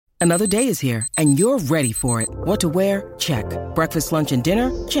Another day is here, and you're ready for it. What to wear? Check. Breakfast, lunch, and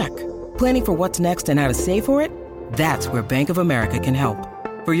dinner? Check. Planning for what's next and how to save for it? That's where Bank of America can help.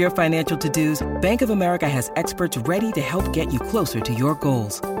 For your financial to-dos, Bank of America has experts ready to help get you closer to your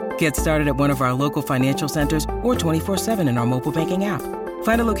goals. Get started at one of our local financial centers or 24/7 in our mobile banking app.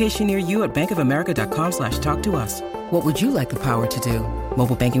 Find a location near you at bankofamerica.com/talktous. What would you like the power to do?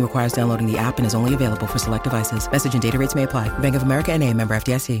 Mobile banking requires downloading the app and is only available for select devices. Message and data rates may apply. Bank of America N.A., member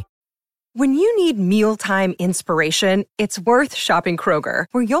FDIC. When you need mealtime inspiration, it's worth shopping Kroger,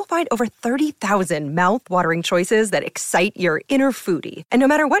 where you'll find over 30,000 mouth-watering choices that excite your inner foodie. And no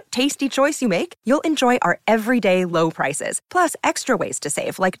matter what tasty choice you make, you'll enjoy our everyday low prices, plus extra ways to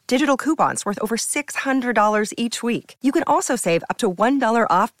save, like digital coupons worth over $600 each week. You can also save up to $1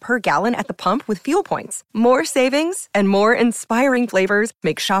 off per gallon at the pump with fuel points. More savings and more inspiring flavors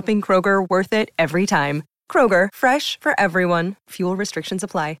make shopping Kroger worth it every time. Kroger, fresh for everyone. Fuel restrictions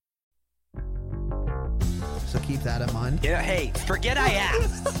apply. So keep that in mind. Yeah, hey, forget I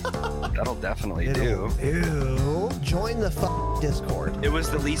asked. That'll definitely do. Ew. Join the Discord. It was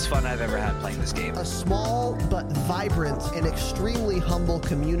the least fun I've ever had playing this game. A small but vibrant and extremely humble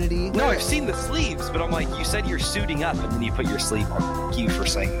community. No, I've seen the sleeves, but I'm like, you said you're suiting up and then you put your sleeve on. Thank you for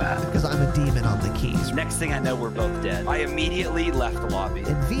saying that. Because I'm a demon on the keys. Next thing I know, we're both dead. I immediately left the lobby.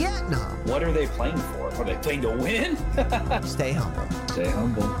 In Vietnam. What are they playing for? Are they playing to win? Stay humble. Stay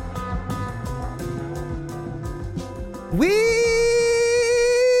humble. We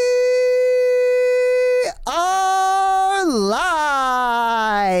are live.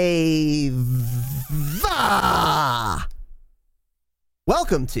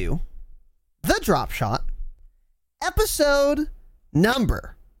 Welcome to The Drop Shot, episode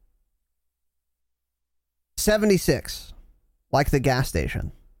number 76, like the gas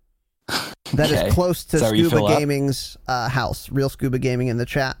station. That is close to Scuba Gaming's house. Real Scuba Gaming in the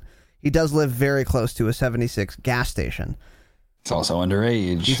chat. He does live very close to a 76 gas station. He's also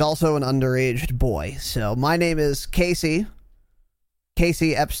underage. He's also an underage boy. So my name is Casey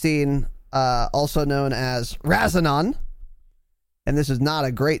Epstein, also known as Razanon. And this is not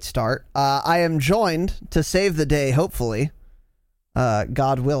a great start. I am joined to save the day, hopefully,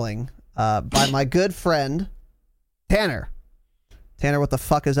 God willing, by my good friend, Tanner. Tanner, what the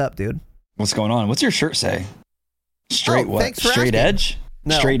fuck is up, dude? What's going on? What's your shirt say? Straight what? Thanks for Straight asking. edge?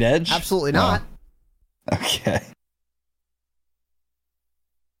 No, Straight edge? Absolutely not. Oh. Okay.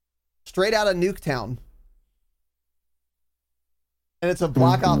 Straight out of Nuketown. And it's a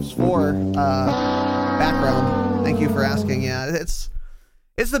Black Ops 4 background. Thank you for asking. Yeah, it's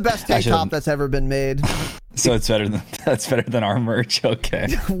the best tank top that's ever been made. So it's better than our merch. Okay.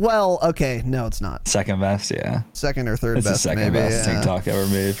 Well, okay, no, it's not. Second best, yeah. Second or third it's best, the second maybe, best tank top ever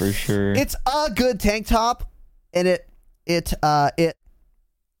made for sure. It's a good tank top, and it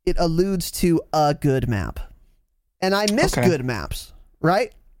alludes to a good map. And I miss good maps,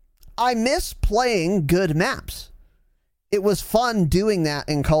 right? I miss playing good maps. It was fun doing that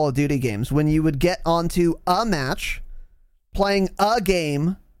in Call of Duty games when you would get onto a match, playing a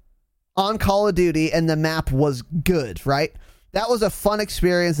game on Call of Duty, and the map was good, right? That was a fun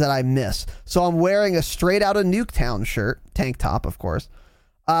experience that I miss. So I'm wearing a Straight Outta Nuketown shirt, tank top, of course,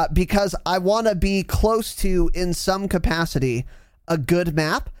 because I want to be close to, in some capacity, a good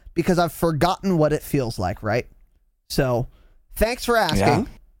map, because I've forgotten what it feels like, right? So thanks for asking. Yeah.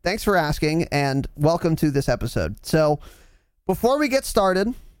 Thanks for asking, and welcome to this episode. So before we get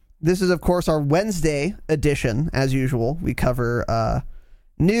started, this is, of course, our Wednesday edition. As usual, we cover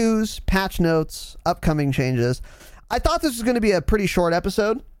news, patch notes, upcoming changes. I thought this was going to be a pretty short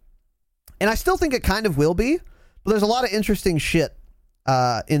episode, and I still think it kind of will be, but there's a lot of interesting shit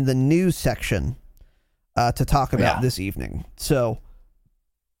in the news section to talk about this evening. So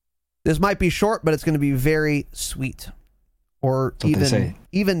this might be short, but it's going to be very sweet, or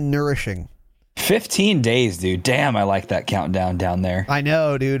even nourishing. 15 days, dude. Damn, I like that countdown down there. I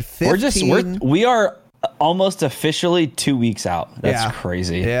know, dude. 15. We are almost officially 2 weeks out. That's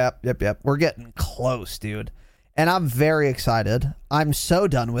crazy. Yep. We're getting close, dude. And I'm very excited. I'm so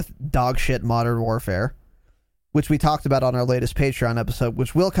done with dog shit Modern Warfare, which we talked about on our latest Patreon episode,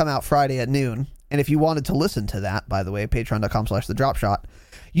 which will come out Friday at noon. And if you wanted to listen to that, by the way, patreon.com/thedropshot,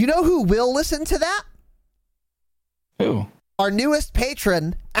 you know who will listen to that? Who? Our newest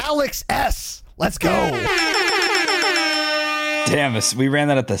patron, Alex S. Let's go. Damn, we ran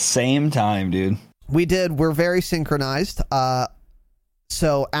that at the same time, dude. We did. We're very synchronized.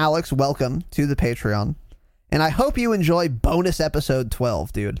 So, Alex, welcome to the Patreon. And I hope you enjoy bonus episode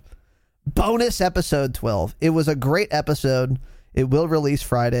 12, dude. Bonus episode 12. It was a great episode. It will release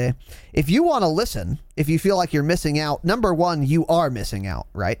Friday. If you want to listen, if you feel like you're missing out, number one, you are missing out,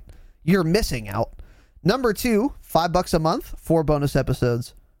 right? You're missing out. Number two, $5 a month, 4 bonus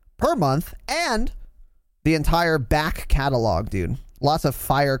episodes per month, and the entire back catalog, dude. Lots of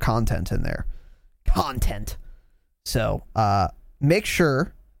fire content in there. So, make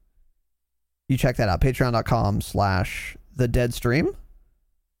sure you check that out. Patreon.com/thedeadstream.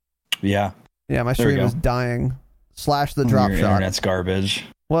 Yeah, my stream is dying. /the drop shot. Internet's garbage.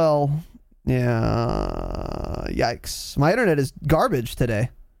 Well, yeah. Yikes. My internet is garbage today.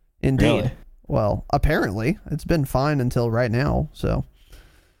 Indeed. Really? Well, apparently. It's been fine until right now, so.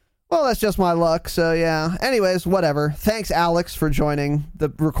 Well, that's just my luck, so yeah. Anyways, whatever. Thanks, Alex, for joining.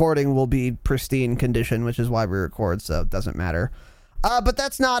 The recording will be pristine condition, which is why we record, so it doesn't matter. But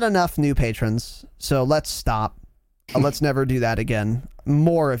that's not enough new patrons, so let's stop. Let's never do that again.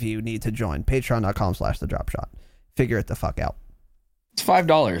 More of you need to join. Patreon.com/thedropshot. Figure it the fuck out. It's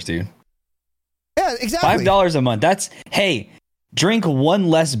 $5, dude. Yeah, exactly. $5 a month. That's, hey, drink one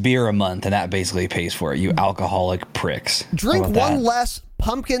less beer a month, and that basically pays for it, you alcoholic pricks. Drink one less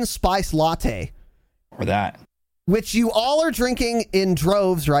pumpkin spice latte. Or that. Which you all are drinking in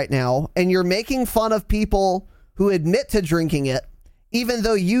droves right now, and you're making fun of people who admit to drinking it, even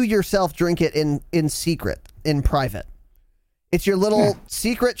though you yourself drink it in secret, in private. It's your little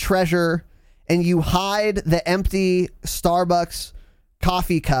secret treasure, and you hide the empty Starbucks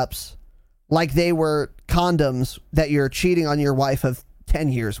coffee cups like they were condoms that you're cheating on your wife of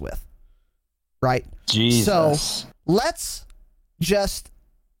 10 years with. Right? Jesus. So let's just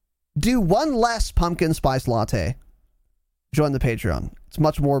do one less pumpkin spice latte. Join the Patreon. It's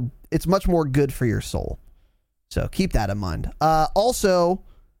much more good for your soul. So keep that in mind. Also,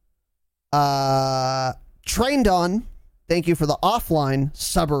 Trained On, thank you for the offline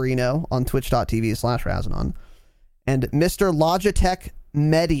Subarino on twitch.tv/Razanon. And Mr. Logitech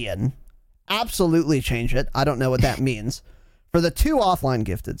Median, absolutely change it. I don't know what that means. For the 2 offline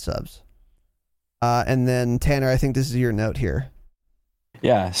gifted subs. And then, Tanner, I think this is your note here.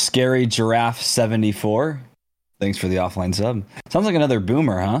 Yeah, Scary Giraffe 74. Thanks for the offline sub. Sounds like another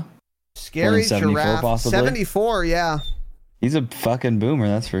boomer, huh? Scary Giraffe possibly? 74, yeah. He's a fucking boomer,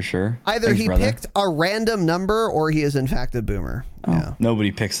 that's for sure. Either Thanks, he brother. Picked a random number or he is in fact a boomer. Oh, yeah.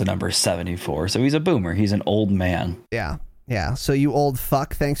 Nobody picks the number 74, so he's a boomer. He's an old man. Yeah. So you old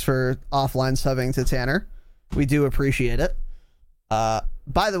fuck, thanks for offline subbing to Tanner. We do appreciate it.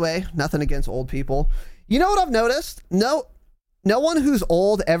 By the way, nothing against old people. You know what I've noticed? No one who's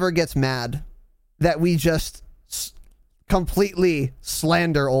old ever gets mad that we just completely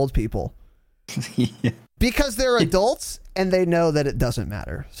slander old people. Yeah. Because they're adults and they know that it doesn't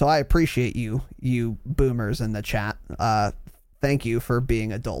matter. So I appreciate you boomers in the chat. Thank you for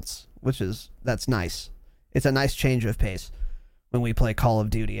being adults, that's nice. It's a nice change of pace when we play Call of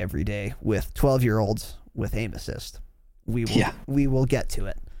Duty every day with 12-year-olds with aim assist. We will get to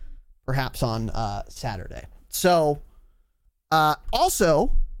it, perhaps on Saturday. So,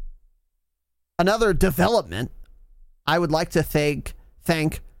 also, another development, I would like to thank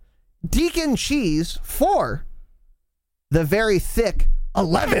Deacon Cheese for the very thick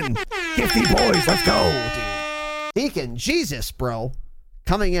 11 gifty boys. Let's go, dude. Deacon, Jesus, bro.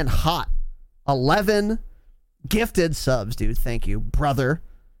 Coming in hot. 11 gifted subs, dude. Thank you, brother.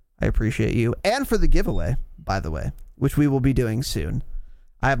 I appreciate you. And for the giveaway, by the way, which we will be doing soon.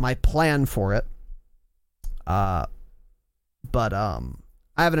 I have my plan for it. But I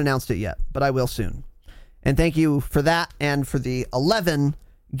haven't announced it yet, but I will soon. And thank you for that and for the 11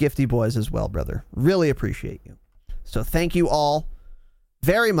 gifty boys as well, brother. Really appreciate you. So thank you all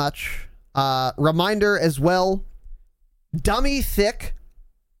very much. Reminder as well, Dummy Thick.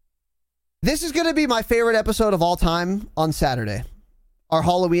 This is going to be my favorite episode of all time on Saturday. Our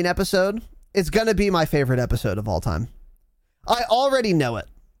Halloween episode. It's going to be my favorite episode of all time. I already know it.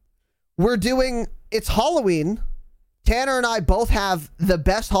 It's Halloween. Tanner and I both have the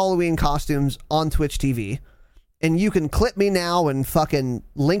best Halloween costumes on Twitch TV. And you can clip me now and fucking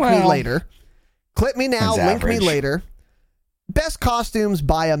link me later. Clip me now, link me later. Best costumes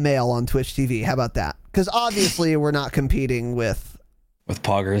by a male on Twitch TV. How about that? Because obviously we're not competing with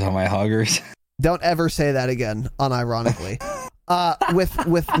poggers on my hoggers. Don't ever say that again, unironically.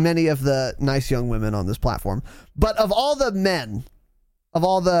 With many of the nice young women on this platform. But of all the men, of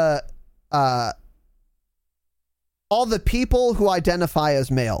all the people who identify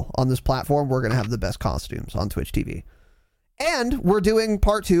as male on this platform, we're going to have the best costumes on Twitch TV. And we're doing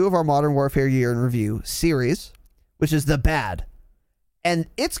part 2 of our Modern Warfare Year in Review series, which is The Bad. And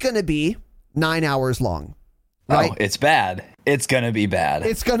it's going to be 9 hours long. Right? Oh, it's bad. It's going to be bad.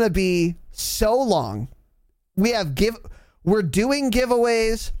 It's going to be so long. We We're doing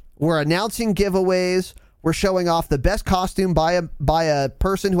giveaways. We're announcing giveaways. We're showing off the best costume by a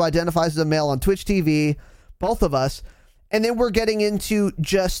person who identifies as a male on Twitch TV, both of us. And then we're getting into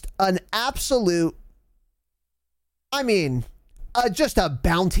just an absolute, just a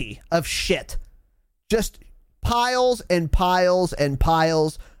bounty of shit. Just piles and piles and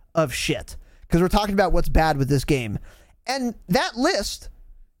piles of shit. Because we're talking about what's bad with this game. And that list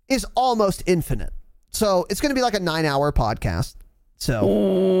is almost infinite. So it's going to be like a 9-hour podcast.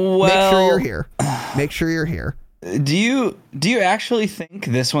 So make sure you're here. Make sure you're here. Do you actually think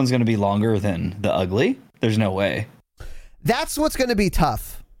this one's going to be longer than the ugly? There's no way. That's what's going to be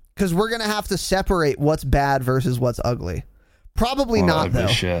tough, because we're going to have to separate what's bad versus what's ugly. Probably not, though.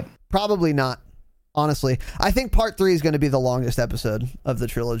 Shit. Probably not. Honestly, I think part 3 is going to be the longest episode of the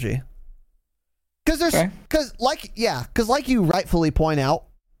trilogy. Because like you rightfully point out,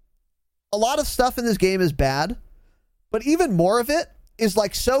 a lot of stuff in this game is bad, but even more of it is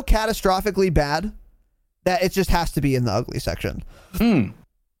like so catastrophically bad that it just has to be in the ugly section.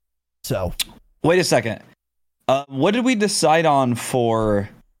 So, wait a second. What did we decide on for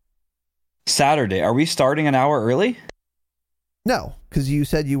Saturday? Are we starting an hour early? No, because you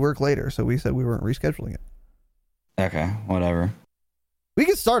said you work later, so we said we weren't rescheduling it. Okay, whatever. We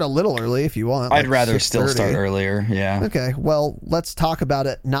could start a little early if you want. I'd rather still start earlier, yeah. Okay, well, let's talk about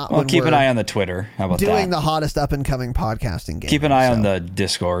it. Keep an eye on the Twitter. How about doing the hottest up-and-coming podcasting game. Keep an eye on the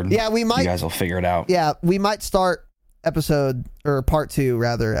Discord. Yeah, we might. You guys will figure it out. Yeah, we might start part 2,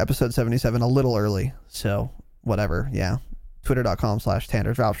 episode 77, a little early. So, whatever, yeah.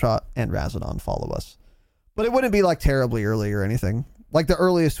 Twitter.com/TannerDropShot and Razadon, follow us. But it wouldn't be like terribly early or anything. Like the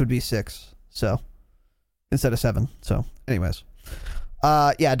earliest would be 6, so instead of 7. So, anyways.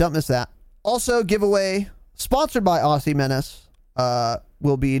 Yeah, don't miss that. Also, giveaway sponsored by Aussie Menace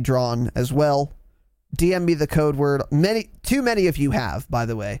will be drawn as well. DM me the code word. Too many of you have, by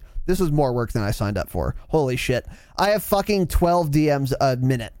the way. This was more work than I signed up for. Holy shit. I have fucking 12 DMs a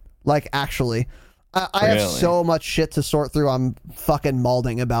minute. Like, actually. I have so much shit to sort through. I'm fucking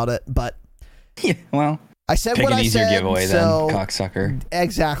malding about it, but yeah, well, I said what I said. Giveaway so, then, cocksucker.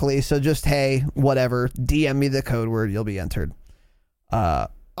 Exactly. So just, hey, whatever. DM me the code word. You'll be entered. I'm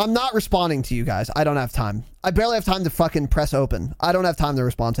not responding to you guys. I don't have time. I barely have time to fucking press open. I don't have time to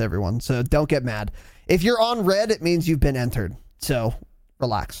respond to everyone, so don't get mad. If you're on red, it means you've been entered. So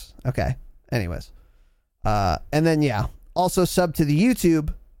relax. Okay. Anyways. And then, yeah. Also sub to the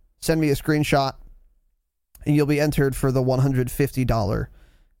YouTube. Send me a screenshot. And you'll be entered for the $150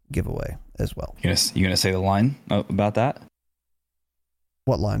 giveaway as well. You gonna say the line about that?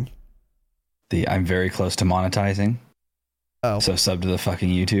 What line? I'm very close to monetizing. Oh, so sub to the fucking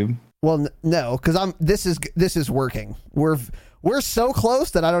YouTube. Well, no, because this is working. We're so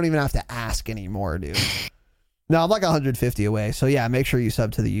close that I don't even have to ask anymore, dude. No, I'm like 150 away. So yeah, make sure you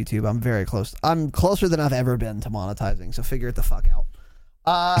sub to the YouTube. I'm very close. I'm closer than I've ever been to monetizing. So figure it the fuck out.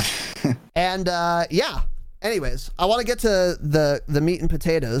 Yeah. Anyways, I want to get to the meat and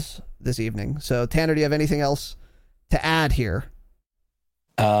potatoes this evening. So Tanner, do you have anything else to add here?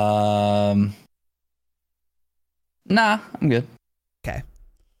 Nah, I'm good. Okay.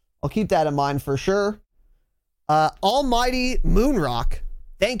 I'll keep that in mind for sure. Almighty Moonrock,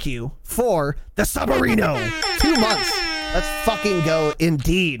 thank you for the Submarino. 2 months. Let's fucking go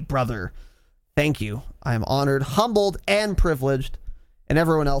indeed, brother. Thank you. I am honored, humbled, and privileged. And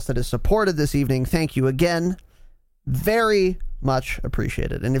everyone else that has supported this evening, thank you again. Very much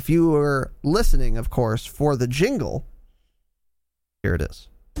appreciated. And if you were listening, of course, for the jingle, here it is.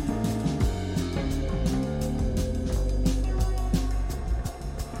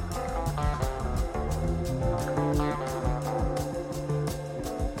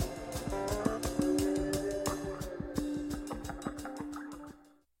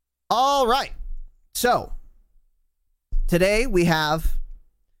 All right. So, today we have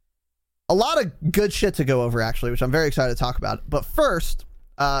a lot of good shit to go over, actually, which I'm very excited to talk about. But first,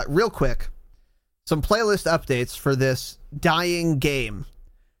 real quick, some playlist updates for this dying game.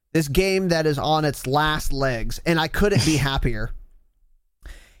 This game that is on its last legs, and I couldn't be happier.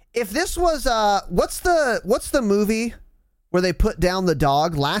 If this was, what's the movie where they put down the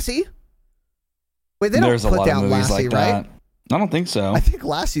dog? Lassie? Wait, they don't put down Lassie, right? I don't think so. I think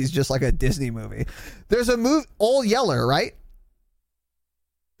Lassie's just like a Disney movie. There's a movie, Old Yeller, right?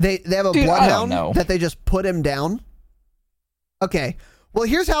 They have a bloodhound that they just put him down. Okay. Well,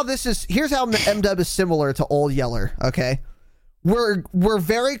 here's how MDub is similar to Old Yeller, okay?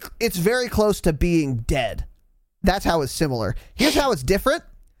 It's very close to being dead. That's how it's similar. Here's how it's different.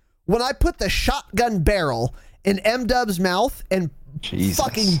 When I put the shotgun barrel in MDub's mouth and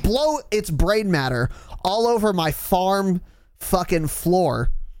fucking blow its brain matter all over my farm fucking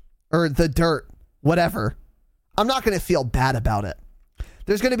floor or the dirt, whatever, I'm not going to feel bad about it.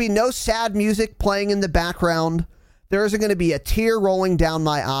 There's going to be no sad music playing in the background. There isn't going to be a tear rolling down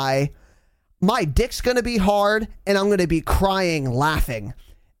my eye. My dick's going to be hard, and I'm going to be crying, laughing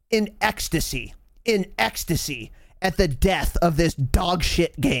in ecstasy at the death of this dog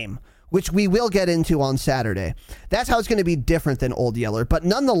shit game, which we will get into on Saturday. That's how it's going to be different than Old Yeller. But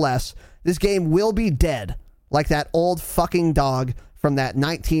nonetheless, this game will be dead like that old fucking dog from that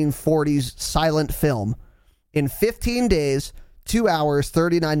 1940s silent film in 15 days, 2 hours,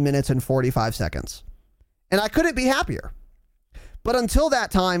 39 minutes, and 45 seconds. And I couldn't be happier. But until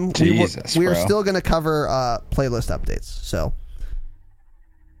that time, we are still going to cover playlist updates. So,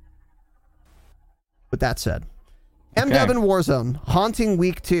 with that said, MW and Warzone, Haunting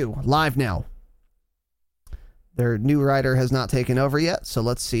Week 2, live now. Their new writer has not taken over yet, so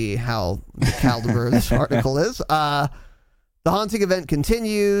let's see how the caliber of this article is. The Haunting event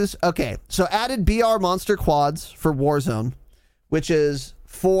continues. Okay, so added BR monster quads for Warzone, which is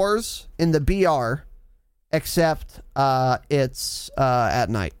 4s in the BR, except it's at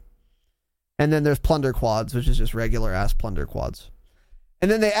night. And then there's plunder quads, which is just regular ass plunder quads. And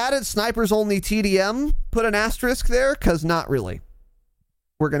then they added snipers only TDM, put an asterisk there, because not really.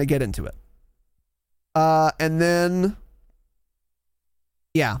 We're going to get into it. And then,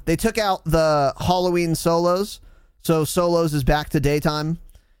 yeah, they took out the Halloween solos. So solos is back to daytime.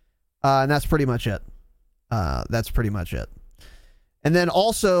 And that's pretty much it. And then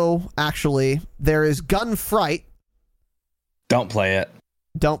also, actually, there is Gunfight. Don't play it.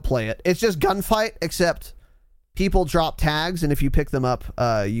 It's just Gunfight, except people drop tags, and if you pick them up,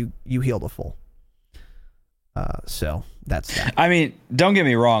 you heal to full. So that's that. I mean, don't get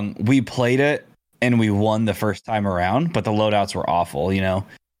me wrong. We played it and we won the first time around, but the loadouts were awful. You know,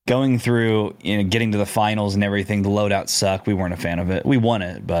 going through, getting to the finals and everything, the loadouts suck. We weren't a fan of it. We won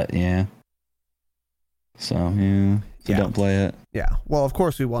it, but yeah. So don't play it. Yeah. Well, of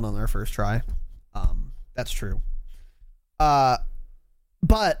course we won on our first try. That's true. But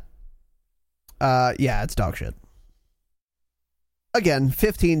yeah, it's dog shit. Again,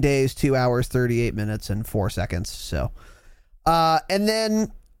 15 days, 2 hours, 38 minutes, and 4 seconds. So, and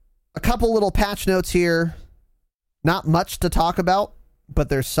then a couple little patch notes here. Not much to talk about, but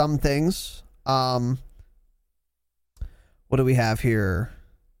there's some things. What do we have here?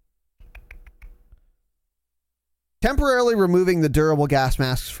 Temporarily removing the durable gas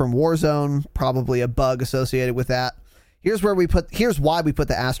masks from Warzone, probably a bug associated with that. Here's why we put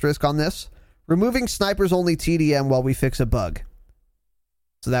the asterisk on this. Removing snipers only TDM while we fix a bug.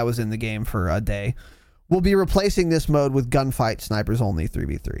 So that was in the game for a day. We'll be replacing this mode with Gunfight snipers only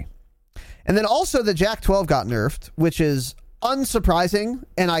 3v3. And then also the Jack 12 got nerfed, which is unsurprising,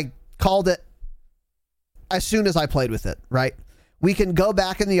 and I called it as soon as I played with it, right? We can go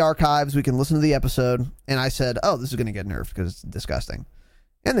back in the archives, we can listen to the episode, and I said, oh, this is going to get nerfed because it's disgusting.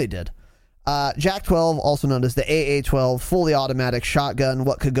 And they did. Jack 12, also known as the AA-12, fully automatic shotgun.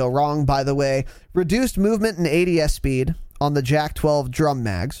 What could go wrong, by the way? Reduced movement and ADS speed on the Jack 12 drum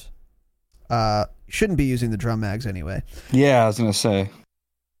mags. Shouldn't be using the drum mags anyway. Yeah, I was going to say.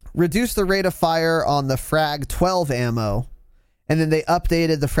 Reduced the rate of fire on the Frag 12 ammo. And then they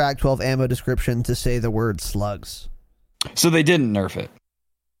updated the Frag 12 ammo description to say the word slugs. So they didn't nerf it?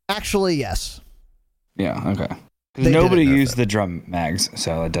 Actually, yes. Yeah, okay. Nobody used the drum mags,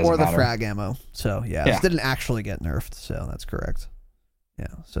 so it doesn't matter. Or the frag ammo. So, yeah. It didn't actually get nerfed, so that's correct. Yeah,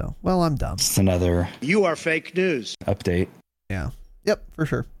 so, well, I'm dumb. It's another... You are fake news. Update. Yeah. Yep, for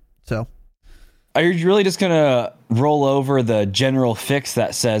sure. So... Are you really just going to roll over the general fix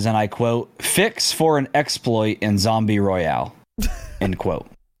that says, and I quote, fix for an exploit in Zombie Royale, end quote.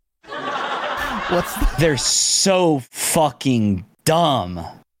 They're so fucking dumb.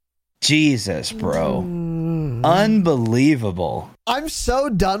 Jesus, bro. Unbelievable. I'm so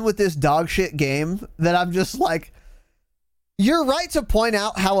done with this dog shit game that I'm just like, you're right to point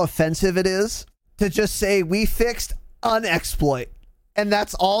out how offensive it is to just say we fixed an exploit. And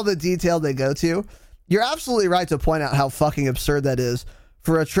that's all the detail they go to. You're absolutely right to point out how fucking absurd that is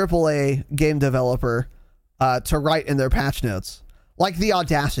for a AAA game developer to write in their patch notes. Like the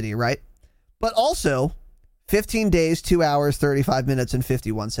audacity, right? But also, 15 days, 2 hours, 35 minutes, and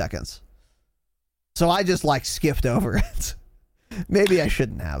 51 seconds. So I just skipped over it. Maybe I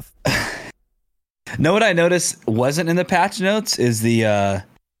shouldn't have. Know what I noticed wasn't in the patch notes is the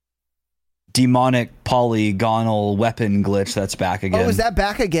demonic polygonal weapon glitch that's back again. Oh, is that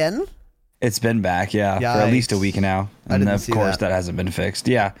back again? It's been back, yeah, Yikes. for at least a week now. And of course that hasn't been fixed.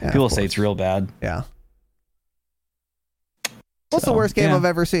 Yeah, people say it's real bad. Yeah. What's the worst game I've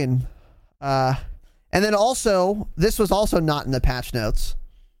ever seen? And then also, this was also not in the patch notes.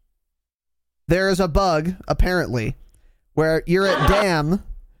 There is a bug, apparently, where you're at Dam,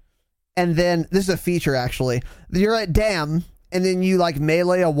 and then, this is a feature actually, you're at Dam, and then you like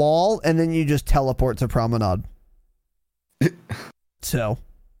melee a wall, and then you just teleport to Promenade. So.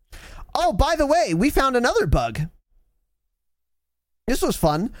 Oh, by the way, we found another bug. This was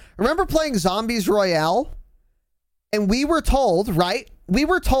fun. Remember playing Zombies Royale? And we were told, right? We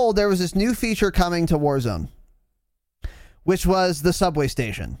were told there was this new feature coming to Warzone, which was the subway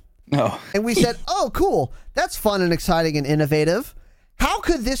station. Oh. And we said, oh, cool. That's fun and exciting and innovative. How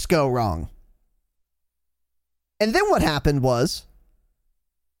could this go wrong? And then what happened was,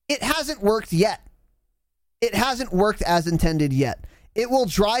 it hasn't worked yet. It hasn't worked as intended yet. It will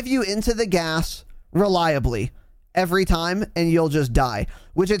drive you into the gas reliably every time, and you'll just die,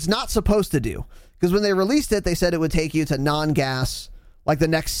 which it's not supposed to do. Because when they released it, they said it would take you to non-gas, like the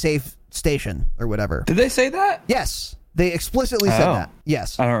next safe station or whatever. Did they say that? Yes. They explicitly said that.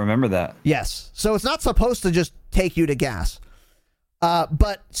 Yes. I don't remember that. Yes. So it's not supposed to just take you to gas.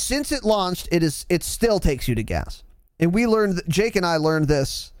 But since it launched, it still takes you to gas. And we learned, Jake and I learned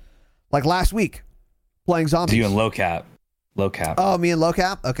this like last week playing Zombies. You and Low Cap. Low Cap. Oh, me and Low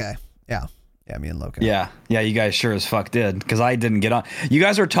Cap? Okay. Yeah. Yeah, me and Low Cap. Yeah, you guys sure as fuck did, because I didn't get on. You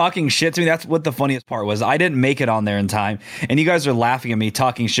guys were talking shit to me. That's what the funniest part was. I didn't make it on there in time, and you guys are laughing at me,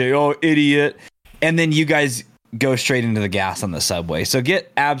 talking shit. Oh, idiot. And then you guys go straight into the gas on the subway. So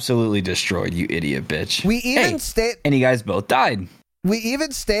get absolutely destroyed, you idiot bitch. We even stayed... And you guys both died. We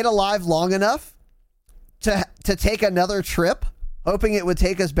even stayed alive long enough to take another trip, hoping it would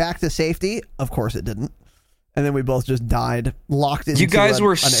take us back to safety. Of course it didn't. And then we both just died, locked into. You guys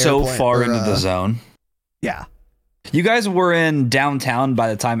were so far into the zone. Yeah. You guys were in downtown by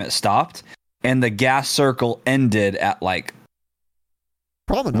the time it stopped, and the gas circle ended at like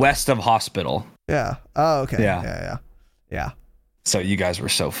Promenade. West of Hospital. Yeah. Oh, okay. Yeah. Yeah. So you guys were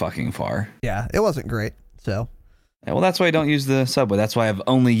so fucking far. Yeah. It wasn't great. So. Yeah, well, that's why I don't use the subway. That's why I've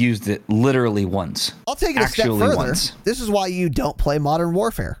only used it literally once. I'll take it a step further. Once. This is why you don't play Modern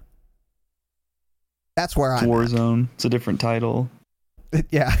Warfare. That's where I'm Warzone. It's a different title.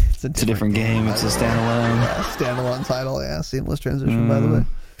 Yeah. It's a different game. It's a standalone. Yeah, standalone title. Yeah. Seamless transition, by the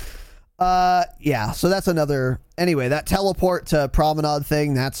way. Yeah. So that's another. Anyway, that teleport to Promenade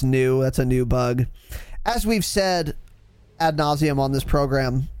thing, that's new. That's a new bug. As we've said ad nauseum on this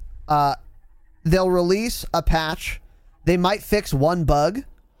program, they'll release a patch. They might fix one bug.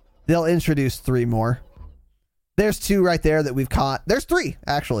 They'll introduce 3 more. There's 2 right there that we've caught. There's 3,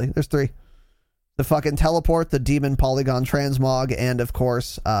 actually. There's 3. The fucking teleport, the demon polygon transmog, and of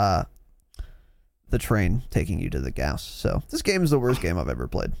course, the train taking you to the gas. So this game is the worst game I've ever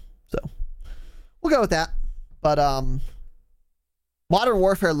played. So we'll go with that. But Modern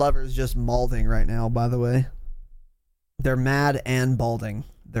Warfare lovers just malding right now, by the way. They're mad and balding.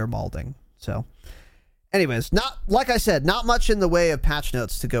 They're malding. So anyways, not like I said, not much in the way of patch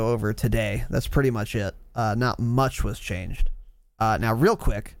notes to go over today. That's pretty much it. Not much was changed. Now, real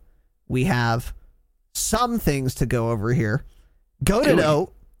quick, we have some things to go over here. Goated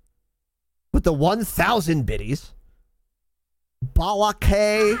Oat with the 1,000 biddies.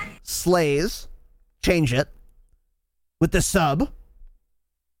 Balake Slays. Change it. With the sub.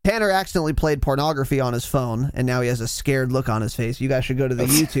 Tanner accidentally played pornography on his phone, and now he has a scared look on his face. You guys should go to the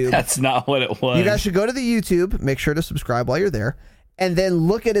YouTube. That's not what it was. You guys should go to the YouTube. Make sure to subscribe while you're there. And then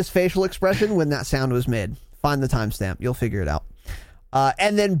look at his facial expression when that sound was made. Find the timestamp. You'll figure it out.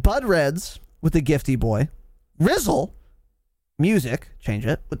 And then Bud Reds with the Gifty Boy. Rizzle, music, change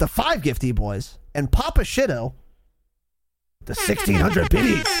it, with the 5 Gifty Boys. And Papa Shitto, the 1,600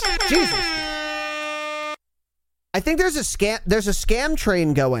 biddies. Jesus. I think there's a scam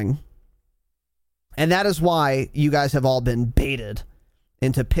train going. And that is why you guys have all been baited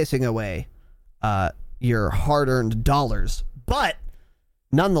into pissing away your hard-earned dollars. But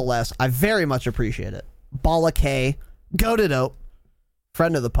nonetheless, I very much appreciate it. Bala K, Goated Oat,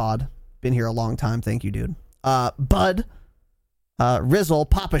 friend of the pod, been here a long time. Thank you, dude. Bud, Rizzle,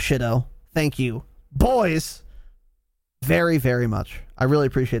 Papa Shitto, thank you. Boys, very, very much. I really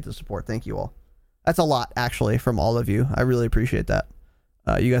appreciate the support. Thank you all. That's a lot, actually, from all of you. I really appreciate that.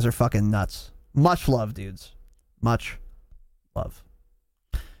 You guys are fucking nuts. Much love, dudes. Much love.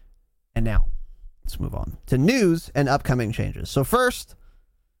 And now, let's move on to news and upcoming changes. So first,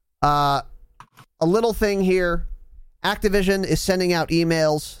 a little thing here. Activision is sending out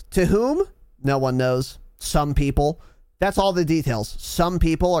emails to whom? No one knows. Some people. That's all the details. Some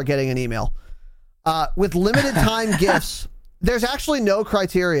people are getting an email. With limited time gifts, there's actually no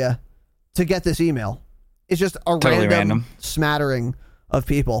criteria to get this email. It's just a random smattering of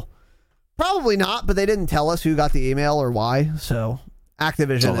people. Probably not, but they didn't tell us who got the email or why. So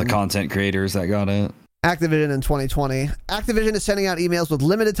Activision, it's all the content creators that got it. Activision in 2020. Activision is sending out emails with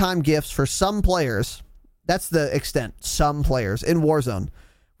limited time gifts for some players. That's the extent. Some players in Warzone,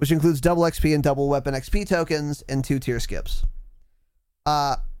 which includes double XP and double weapon XP tokens and 2-tier skips.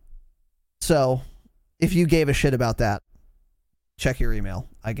 So if you gave a shit about that, check your email,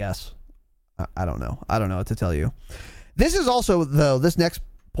 I guess. I don't know. I don't know what to tell you. This is also, though, this next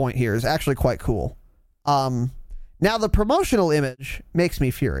point here is actually quite cool. Now, the promotional image makes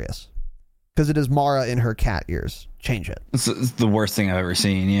me furious because it is Mara in her cat ears. Change it. It's the worst thing I've ever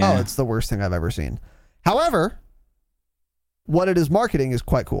seen. Yeah. Oh, it's the worst thing I've ever seen. However, what it is marketing is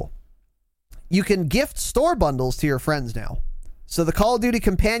quite cool. You can gift store bundles to your friends now. So the Call of Duty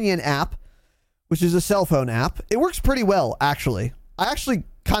Companion app, which is a cell phone app, it works pretty well, actually. I actually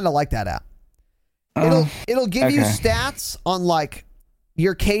kind of like that app. It'll give you stats on like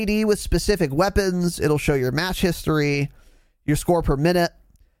your KD with specific weapons. It'll show your match history, your score per minute.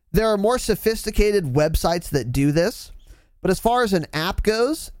 There are more sophisticated websites that do this, but as far as an app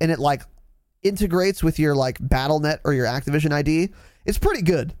goes, and it like integrates with your like Battle.net or your Activision ID, it's pretty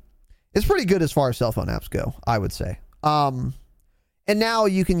good. It's pretty good as far as cell phone apps go, I would say. And now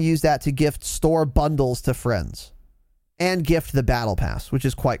you can use that to gift store bundles to friends and gift the Battle Pass, which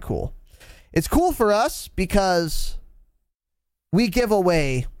is quite cool. It's cool for us because we give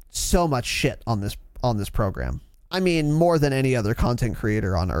away so much shit on this program. I mean, more than any other content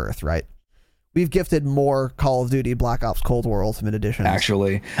creator on Earth, right? We've gifted more Call of Duty Black Ops Cold War Ultimate Edition.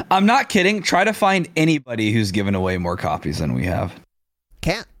 Actually, I'm not kidding. Try to find anybody who's given away more copies than we have.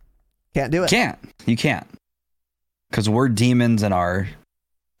 Can't do it. You can't. Because we're demons and our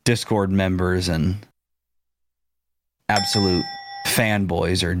Discord members and absolute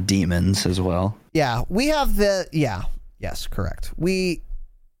fanboys are demons as well. Yeah, we have yes, correct. We've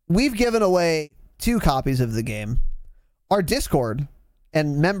given away 2 copies of the game. Our Discord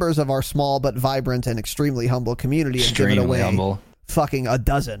and members of our small but vibrant and extremely humble community have given away fucking a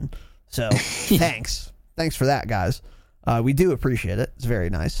dozen. So thanks for that, guys. We do appreciate it. It's very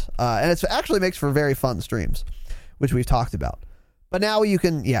nice, and it actually makes for very fun streams, which we've talked about. But now you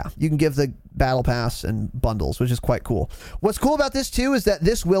can give the Battle Pass and bundles, which is quite cool. What's cool about this, too, is that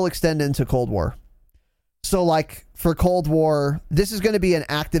this will extend into Cold War. So, like, for Cold War, this is going to be an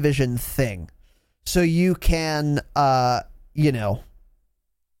Activision thing. So you can,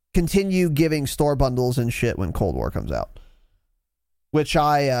 continue giving store bundles and shit when Cold War comes out. Which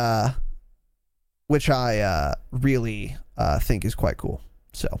I really think is quite cool.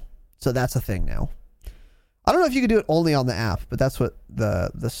 So that's a thing now. I don't know if you could do it only on the app, but that's what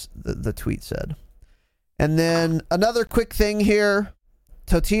the tweet said. And then another quick thing here.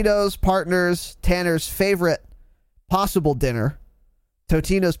 Totino's partners Tanner's favorite possible dinner,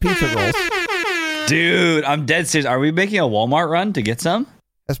 Totino's pizza rolls. Dude, I'm dead serious. Are we making a Walmart run to get some?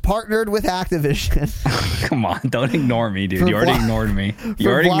 Has partnered with Activision. Come on, don't ignore me, dude. You already ignored me. You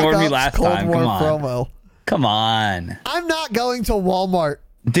already ignored me last time. Come on. Promo. Come on. I'm not going to Walmart.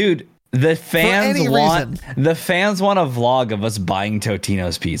 Dude, the fans want a vlog of us buying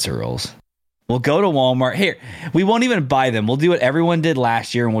Totino's pizza rolls. We'll go to Walmart. Here, we won't even buy them. We'll do what everyone did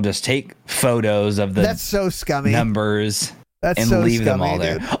last year, and we'll just take photos of the That's so scummy. numbers and leave them all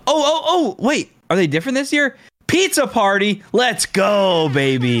there. Dude. Oh, wait. Are they different this year? Pizza party. Let's go,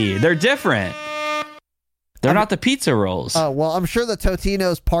 baby. They're different. They're not the pizza rolls. Oh, well, I'm sure the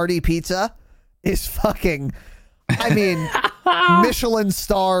Totino's party pizza is fucking, Michelin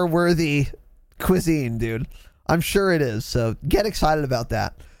star worthy cuisine, dude. I'm sure it is. So get excited about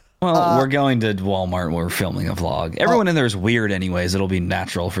that. Well, we're going to Walmart and we're filming a vlog. Everyone in there is weird anyways. It'll be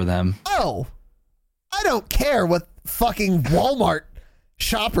natural for them. Oh, I don't care what fucking Walmart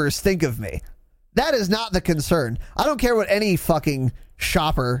shoppers think of me. That is not the concern. I don't care what any fucking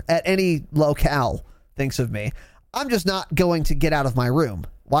shopper at any locale thinks of me. I'm just not going to get out of my room.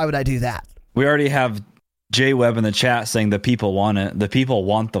 Why would I do that? We already have Jay Webb in the chat saying the people want it. The people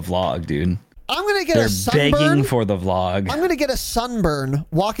want the vlog, dude. I'm going to get a sunburn. They're begging for the vlog. I'm going to get a sunburn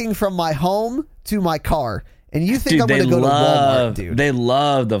walking from my home to my car. And you think I'm going to go to Walmart, dude. They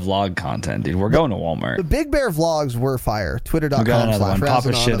love the vlog content, dude. We're going to Walmart. The Big Bear vlogs were fire.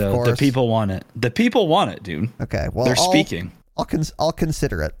 Twitter.com/Razanon, The people want it. The people want it, dude. Okay, well, they're speaking. I'll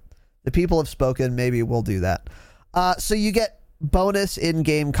consider it. The people have spoken. Maybe we'll do that. So you get bonus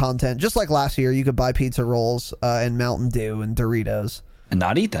in-game content. Just like last year, you could buy pizza rolls and Mountain Dew and Doritos. And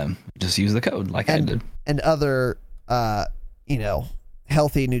not eat them. Just use the code like I did. And other,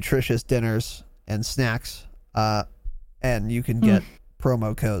 healthy, nutritious dinners and snacks. And you can get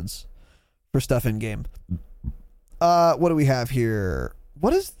promo codes for stuff in game. What do we have here?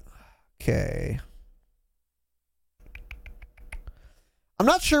 Okay. I'm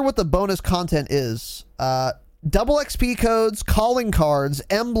not sure what the bonus content is. Double XP codes, calling cards,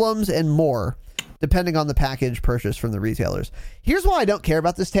 emblems, and more, depending on the package purchased from the retailers. Here's why I don't care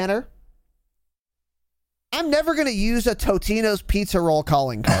about this, Tanner. I'm never going to use a Totino's pizza roll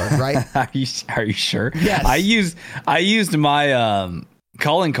calling card, right? Are you sure? Yes. I used my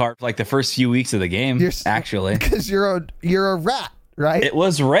calling card for like the first few weeks of the game, actually. Because you're a rat, right? It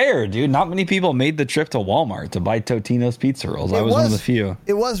was rare, dude. Not many people made the trip to Walmart to buy Totino's pizza rolls. I was one of the few.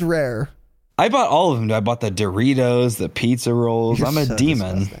 It was rare. I bought all of them. I bought the Doritos, the pizza rolls. I'm a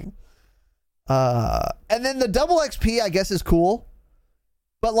demon. Disgusting. And then the double XP, I guess, is cool.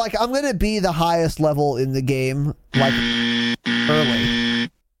 But, like, I'm going to be the highest level in the game, like, early.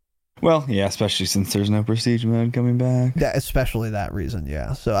 Well, yeah, especially since there's no prestige mode coming back. Yeah, especially that reason,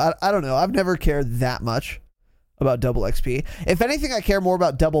 yeah. So, I don't know. I've never cared that much about double XP. If anything, I care more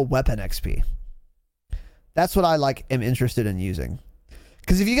about double weapon XP. That's what I, like, am interested in using.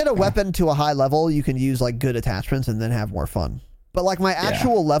 Because if you get a weapon to a high level, you can use, like, good attachments and then have more fun. But, like, my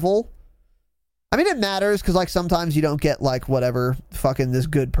actual level... I mean, it matters because, like, sometimes you don't get, like, whatever, fucking this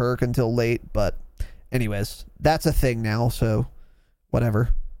good perk until late. But anyways, that's a thing now. So whatever.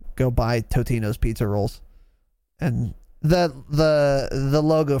 Go buy Totino's pizza rolls. And the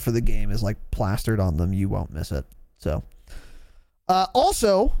logo for the game is, like, plastered on them. You won't miss it. So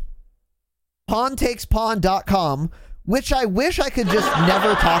also, pawntakespawn.com, which I wish I could just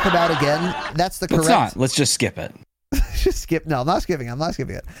never talk about again. That's the correct... Let's just skip it. Just skip. No, I'm not skipping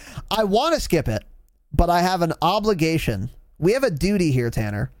it. I want to skip it, but I have an obligation. We have a duty here,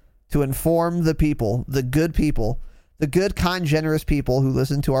 Tanner, to inform the people, the good, kind, generous people who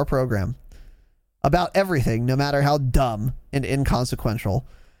listen to our program about everything, no matter how dumb and inconsequential.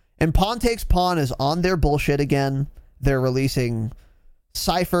 And Pawn Takes Pawn is on their bullshit again. They're releasing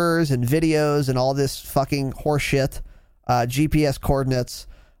ciphers and videos and all this fucking horseshit, GPS coordinates,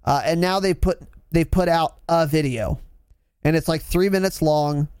 and now they put out a video, and it's like 3 minutes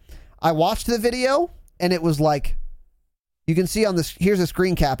long. I watched the video, and it was like, you can see on this, here's a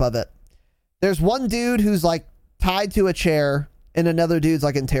screen cap of it. There's one dude who's like tied to a chair, and another dude's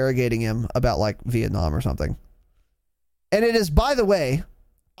like interrogating him about like Vietnam or something. And it is, by the way,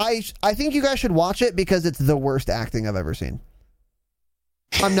 I think you guys should watch it because it's the worst acting I've ever seen.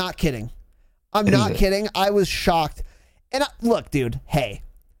 I'm not kidding. I'm not kidding. I was shocked. And look, dude, hey,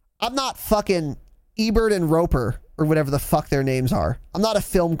 I'm not fucking Ebert and Roper or whatever the fuck their names are. I'm not a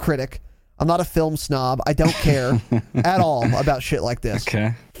film critic. I'm not a film snob. I don't care at all about shit like this.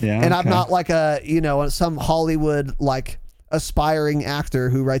 Okay. Yeah. And I'm not like some Hollywood like aspiring actor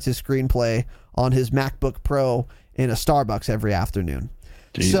who writes his screenplay on his MacBook Pro in a Starbucks every afternoon.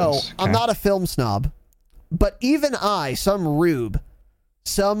 Jesus. So I'm not a film snob, but even I, some rube,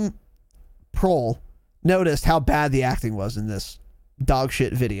 some prole, noticed how bad the acting was in this dog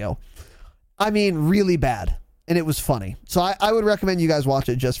shit video. I mean, really bad. And it was funny. So I would recommend you guys watch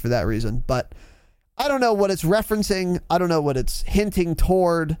it just for that reason. But I don't know what it's referencing. I don't know what it's hinting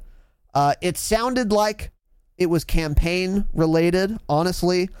toward. It sounded like it was campaign related,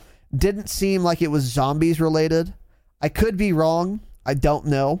 honestly. Didn't seem like it was zombies related. I could be wrong. I don't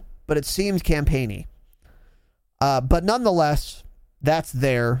know. But it seemed campaigny. But nonetheless, that's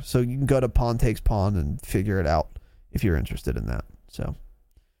there. So you can go to Pawn Takes Pawn and figure it out if you're interested in that. So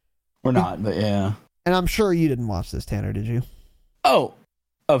we're not, but yeah. And I'm sure you didn't watch this, Tanner, did you? Oh,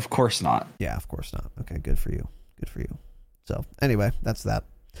 of course not. Yeah, of course not. Okay, good for you. Good for you. So anyway, that's that.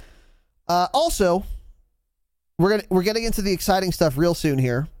 Also, we're getting into the exciting stuff real soon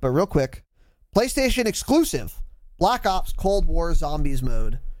here, but real quick, PlayStation exclusive Black Ops Cold War Zombies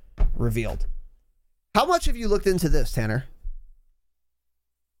mode revealed. How much have you looked into this, Tanner?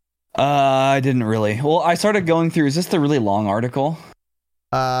 I didn't really. Well, I started going through. Is this the really long article?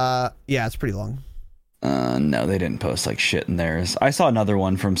 Yeah, it's pretty long. No, they didn't post like shit in theirs. I saw another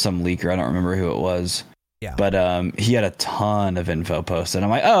one from some leaker. I don't remember who it was. Yeah. But he had a ton of info posted.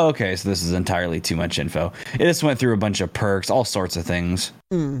 I'm like, oh, okay, so this is entirely too much info. It just went through a bunch of perks, all sorts of things.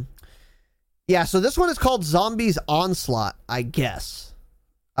 Yeah, so this one is called Zombies Onslaught, I guess.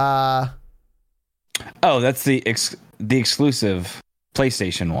 Oh, that's the exclusive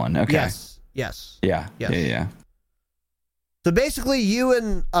PlayStation one. Okay. Yes. Yeah. So basically, you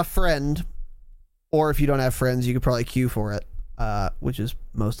and a friend, or if you don't have friends, you could probably queue for it, which is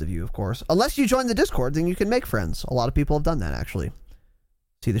most of you, of course. Unless you join the Discord, then you can make friends. A lot of people have done that, actually.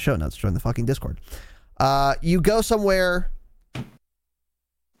 See the show notes, join the fucking Discord. You go somewhere.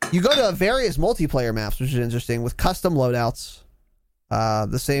 You go to various multiplayer maps, which is interesting, with custom loadouts.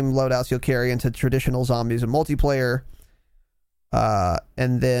 The same loadouts you'll carry into traditional zombies and multiplayer.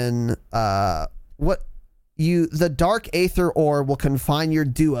 And then the Dark Aether Ore will confine your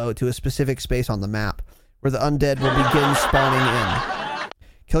duo to a specific space on the map where the undead will begin spawning in.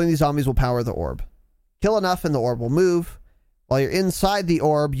 Killing these zombies will power the orb. Kill enough and the orb will move. While you're inside the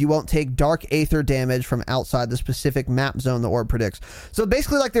orb, you won't take Dark Aether damage from outside the specific map zone the orb predicts. So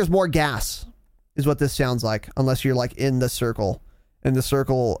basically, like, there's more gas, is what this sounds like, unless you're, like, in the circle. And the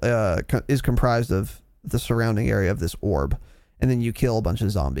circle is comprised of the surrounding area of this orb. And then you kill a bunch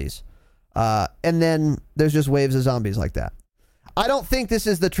of zombies. And then there's just waves of zombies like that. I don't think this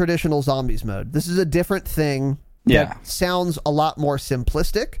is the traditional zombies mode. This is a different thing that sounds a lot more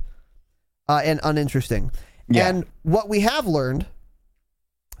simplistic and uninteresting. Yeah. And what we have learned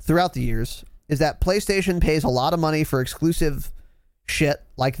throughout the years is that PlayStation pays a lot of money for exclusive shit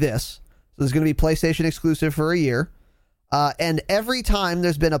like this. So there's going to be PlayStation exclusive for a year. And every time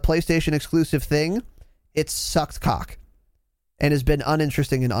there's been a PlayStation exclusive thing, it's sucked cock and has been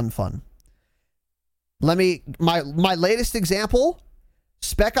uninteresting and unfun. My latest example,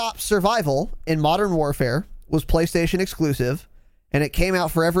 Spec Ops Survival in Modern Warfare was PlayStation exclusive, and it came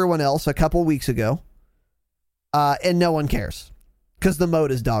out for everyone else a couple weeks ago. And no one cares because the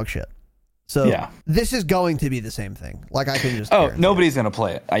mode is dog shit. So this is going to be the same thing. Like, I can just nobody's going to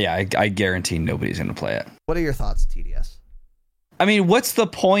play it. I guarantee nobody's going to play it. What are your thoughts, TDS? I mean, what's the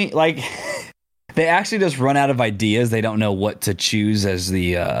point? Like, they actually just run out of ideas. They don't know what to choose as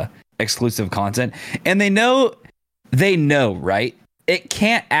the exclusive content. And they know, right? It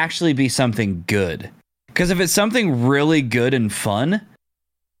can't actually be something good. Because if it's something really good and fun,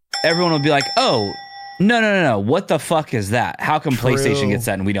 everyone will be like, oh, no. What the fuck is that? How come PlayStation gets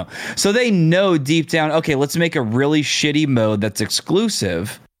that and we don't? So they know deep down, okay, let's make a really shitty mode that's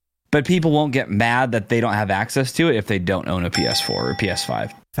exclusive, but people won't get mad that they don't have access to it if they don't own a PS4 or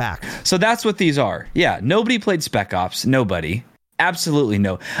PS5. Fact. So that's what these are. Yeah, nobody played Spec Ops. Nobody. Absolutely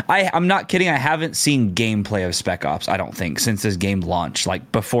no. I'm not kidding. I haven't seen gameplay of Spec Ops, I don't think, since this game launched,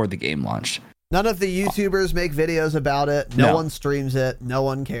 like before the game launched. None of the YouTubers make videos about it. No one streams it. No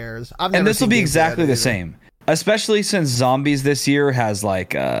one cares. And this will be exactly the same, especially since Zombies this year has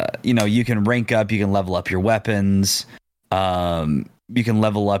like, you can rank up, you can level up your weapons. You can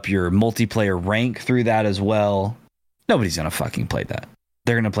level up your multiplayer rank through that as well. Nobody's going to fucking play that.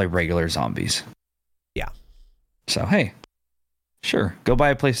 They're going to play regular Zombies. Yeah. So, hey, sure. Go buy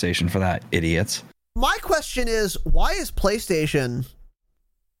a PlayStation for that, idiots. My question is, why is PlayStation...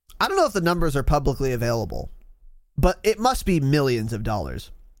 I don't know if the numbers are publicly available, but it must be millions of dollars.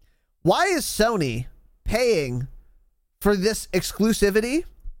 Why is Sony paying for this exclusivity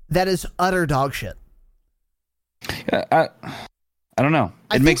that is utter dog shit? I don't know.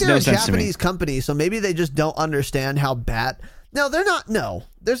 It makes no sense to me. They're a Japanese company, so maybe they just don't understand how bad... No, they're not. No,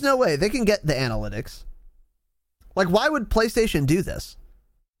 there's no way. They can get the analytics. Like, why would PlayStation do this?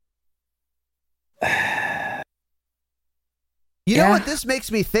 You know what this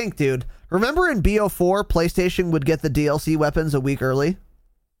makes me think, dude? Remember in BO4, PlayStation would get the DLC weapons a week early?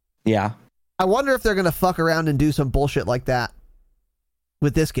 Yeah. I wonder if they're going to fuck around and do some bullshit like that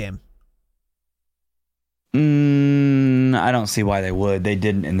with this game. I don't see why they would. They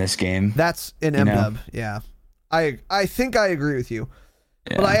didn't in this game. That's in MDub, yeah. I think I agree with you.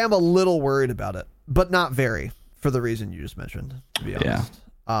 Yeah. But I am a little worried about it. But not very, for the reason you just mentioned, to be honest.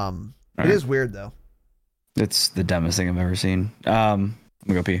 Yeah. It is weird, though. It's the dumbest thing I've ever seen. I'm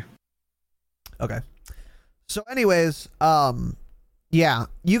gonna go pee. Okay. So anyways, yeah,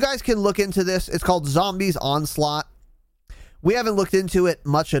 you guys can look into this. It's called Zombies Onslaught. We haven't looked into it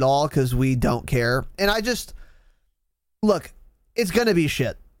much at all because we don't care. And I just... Look, it's gonna be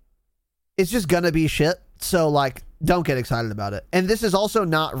shit. It's just gonna be shit. So, like, don't get excited about it. And this is also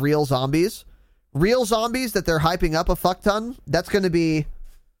not real zombies. Real zombies that they're hyping up a fuck ton, that's gonna be...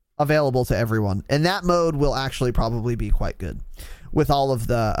 available to everyone, and that mode will actually probably be quite good with all of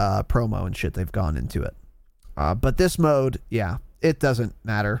the promo and shit they've gone into it. But this mode, yeah, it doesn't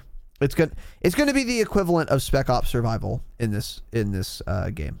matter. It's going to be the equivalent of Spec Ops Survival in this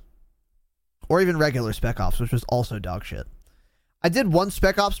game, or even regular Spec Ops, which was also dog shit. I did one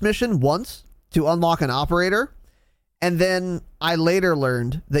Spec Ops mission once to unlock an operator, and then I later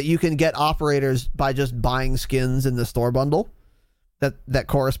learned that you can get operators by just buying skins in the store bundle that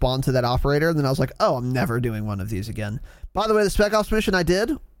correspond to that operator. And then I was like, oh, I'm never doing one of these again. By the way, the Spec Ops mission I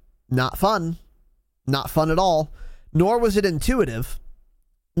did, not fun. Not fun at all. Nor was it intuitive.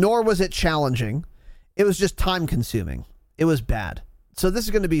 Nor was it challenging. It was just time consuming. It was bad. So this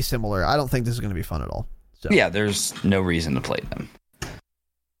is going to be similar. I don't think this is going to be fun at all. So. Yeah, there's no reason to play them.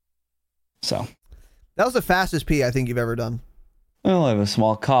 So. That was the fastest pee I think you've ever done. Well, I have a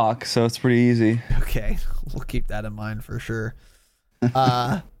small cock, so it's pretty easy. Okay. We'll keep that in mind for sure.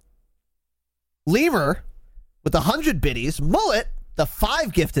 Lemur with 100 biddies. Mullet, the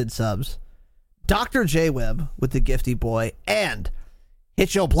 5 gifted subs. Dr. J-Web with the gifty boy. And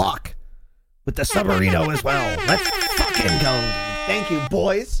Hit Your Block with the Submarino as well. Let's fucking go, dude. Thank you,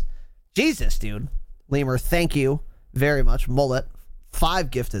 boys. Jesus, dude. Lemur, thank you very much. Mullet, 5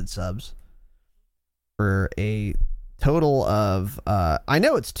 gifted subs for a total of, I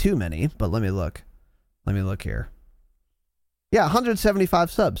know it's too many, but let me look. Let me look here. Yeah, 175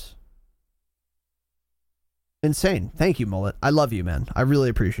 subs. Insane. Thank you, Mullet. I love you, man. I really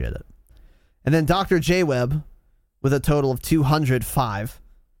appreciate it. And then Dr. J-Web with a total of 205.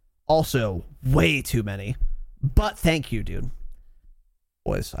 Also, way too many. But thank you, dude.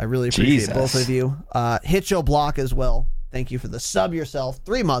 Boys, I really appreciate both of you. Hit Your Block as well. Thank you for the sub yourself.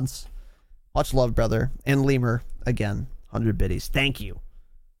 3 months. Much love, brother. And Lemur, again, 100 biddies. Thank you.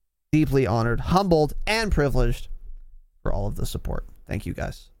 Deeply honored, humbled, and privileged for all of the support. Thank you,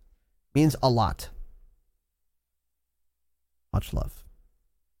 guys. Means a lot. Much love.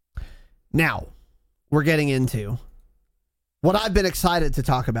 Now, we're getting into what I've been excited to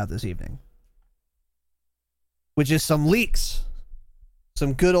talk about this evening, which is some leaks.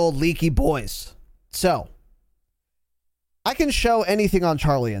 Some good old leaky boys. So, I can show anything on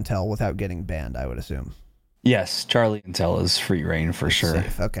Charlie Intel without getting banned, I would assume. Yes, Charlie Intel is free reign for sure.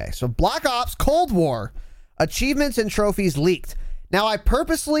 Safe. Okay, so Black Ops Cold War achievements and trophies leaked. Now, I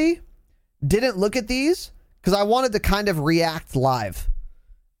purposely didn't look at these because I wanted to kind of react live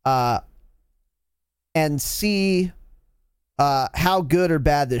and see how good or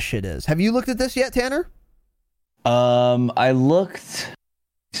bad this shit is. Have you looked at this yet, Tanner? I looked.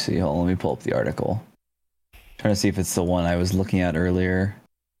 Let's see, hold on, let me pull up the article. Trying to see if it's the one I was looking at earlier.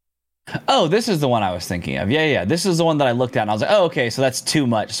 Oh, this is the one I was thinking of. Yeah. This is the one that I looked at, and I was like, oh, okay, so that's too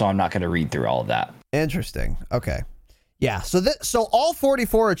much, so I'm not going to read through all of that. Interesting. Okay. Yeah, so all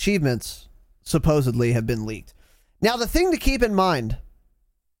 44 achievements supposedly have been leaked. Now, the thing to keep in mind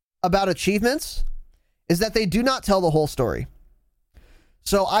about achievements is that they do not tell the whole story.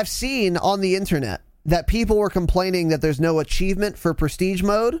 So I've seen on the internet that people were complaining that there's no achievement for prestige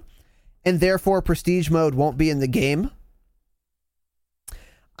mode, and therefore prestige mode won't be in the game.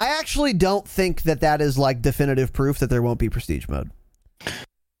 I actually don't think that that is like definitive proof that there won't be prestige mode.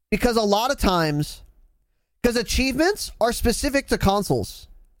 Because a lot of times, because achievements are specific to consoles,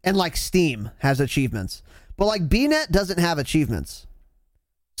 and like Steam has achievements, but like BNet doesn't have achievements.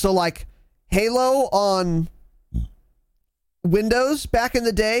 So like Halo on Windows back in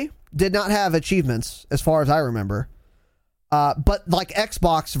the day did not have achievements as far as I remember. But like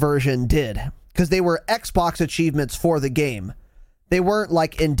Xbox version did, because they were Xbox achievements for the game. They weren't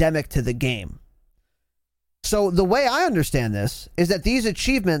like endemic to the game. So the way I understand this is that these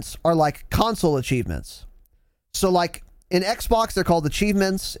achievements are like console achievements. So like in Xbox, they're called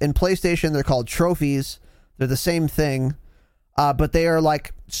achievements. In PlayStation, they're called trophies. They're the same thing. But they are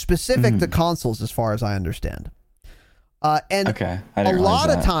like specific to consoles as far as I understand. And okay. A lot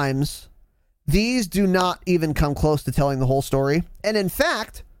of times, these do not even come close to telling the whole story. And in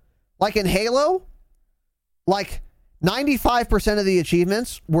fact, like in Halo, like 95% of the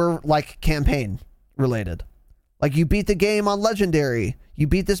achievements were like campaign related. Like you beat the game on Legendary. You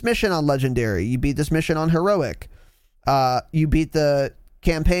beat this mission on Legendary. You beat this mission on Heroic. You beat the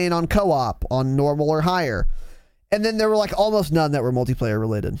campaign on co-op, on normal or higher. And then there were like almost none that were multiplayer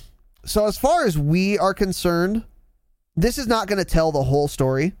related. So as far as we are concerned, this is not going to tell the whole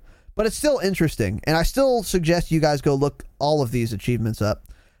story, but it's still interesting. And I still suggest you guys go look all of these achievements up.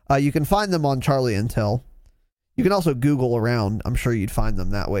 You can find them on Charlie Intel. You can also Google around. I'm sure you'd find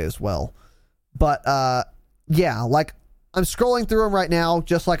them that way as well. But yeah, like I'm scrolling through them right now.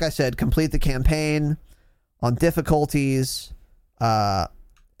 Just like I said, complete the campaign on difficulties.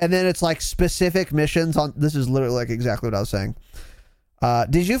 And then it's like specific missions on. This is literally like exactly what I was saying.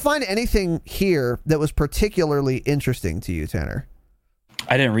 Did you find anything here that was particularly interesting to you, Tanner?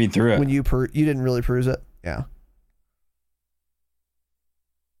 I didn't read through it. When you didn't really peruse it? Yeah.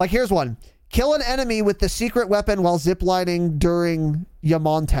 Like here's one. Kill an enemy with the secret weapon while ziplining during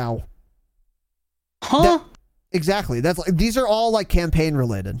Yamantau. Huh? Exactly. That's like these are all like campaign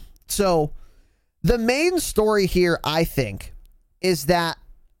related. So the main story here, I think, is that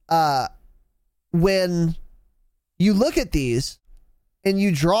when you look at these and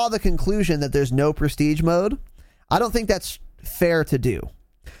you draw the conclusion that there's no prestige mode, I don't think that's fair to do.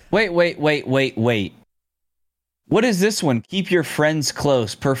 Wait. What is this one? Keep your friends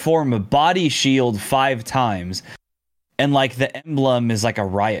close. Perform a body shield 5 times. And like the emblem is like a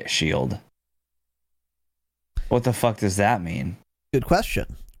riot shield. What the fuck does that mean? Good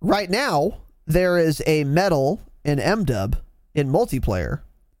question. Right now, there is a medal in MDub in multiplayer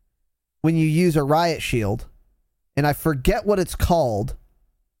when you use a riot shield, and I forget what it's called,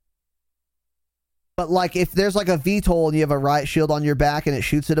 but like if there's like a VTOL and you have a riot shield on your back and it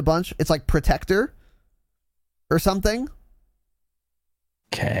shoots it a bunch, it's like Protector or something.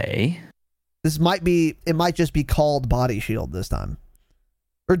 Okay. It might just be called Body Shield this time.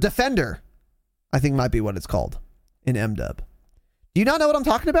 Or Defender, I think might be what it's called in MDub. Do you not know what I'm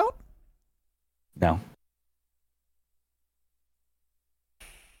talking about? No.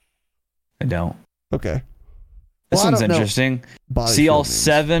 I don't. Okay. This one's interesting. See all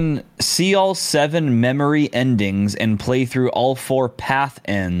seven memory endings and play through all 4 path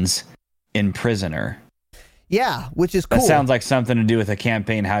ends in Prisoner. Yeah, which is cool. That sounds like something to do with a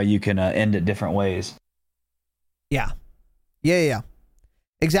campaign, how you can end it different ways. Yeah. Yeah.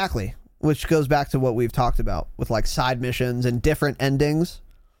 Exactly. Which goes back to what we've talked about with like side missions and different endings.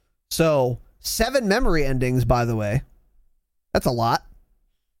 So 7 memory endings, by the way. That's a lot.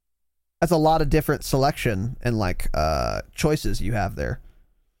 That's a lot of different selection and like choices you have there.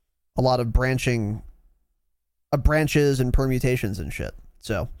 A lot of branches and permutations and shit.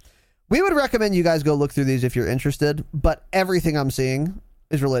 So we would recommend you guys go look through these if you're interested, but everything I'm seeing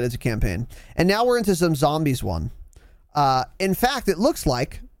is related to campaign. And now we're into some zombies one. In fact, it looks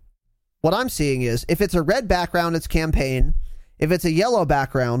like what I'm seeing is if it's a red background, it's campaign. If it's a yellow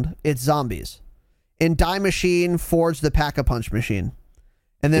background, it's zombies. In Die Machine, Forge the Pack-a-Punch Machine.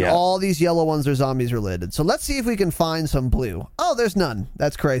 And then all these yellow ones are zombies related. So let's see if we can find some blue. Oh, there's none.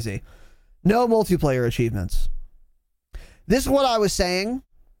 That's crazy. No multiplayer achievements. This is what I was saying.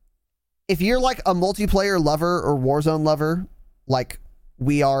 If you're like a multiplayer lover or Warzone lover, like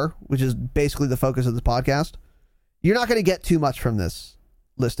we are, which is basically the focus of this podcast, you're not going to get too much from this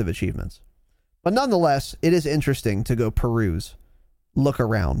list of achievements. But nonetheless, it is interesting to go peruse, look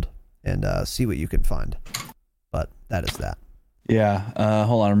around, and see what you can find. But that is that. Yeah,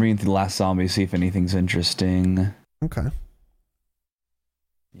 hold on. I'm reading through the last zombie, see if anything's interesting. Okay.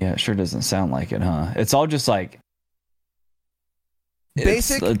 Yeah, it sure doesn't sound like it, huh? It's all just like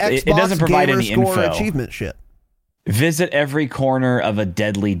basic Xbox it doesn't provide gamer any score info. Achievement shit. Visit every corner of a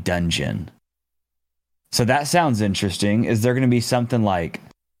deadly dungeon. So that sounds interesting. Is there going to be something like,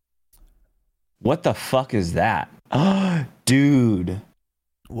 what the fuck is that? Dude.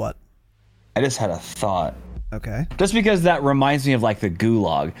 What? I just had a thought. Okay. Just because that reminds me of like the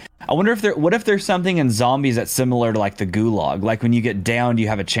Gulag. I wonder if what if there's something in zombies that's similar to like the Gulag? Like when you get downed, you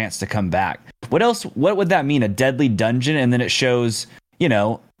have a chance to come back. What else? What would that mean? A deadly dungeon, and then it shows,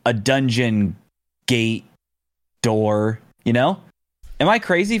 a dungeon gate door. Am I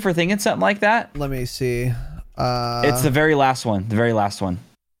crazy for thinking something like that? Let me see. It's the very last one. The very last one.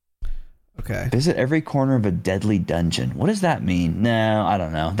 Okay. Visit every corner of a deadly dungeon. What does that mean? No, I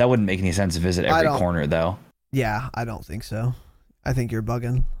don't know. That wouldn't make any sense to visit every corner, though. Yeah, I don't think so. I think you're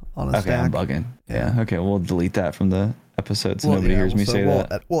bugging on a stack. Okay, I'm bugging. Yeah. Okay, we'll delete that from the episode so nobody hears me say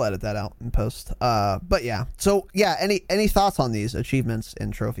that. We'll edit that out in post. But yeah. So yeah, any thoughts on these achievements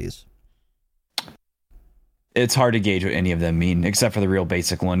and trophies? It's hard to gauge what any of them mean, except for the real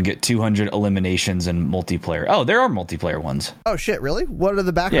basic one. Get 200 eliminations in multiplayer. Oh, there are multiplayer ones. Oh, shit, really? What are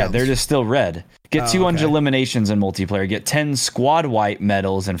the backgrounds? Yeah, they're just still red. Get 200 eliminations in multiplayer. Get 10 squad wipe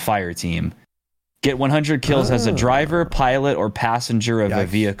medals in fire team. Get 100 kills as a driver, pilot, or passenger of a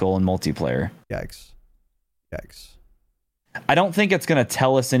vehicle in multiplayer. Yikes. I don't think it's going to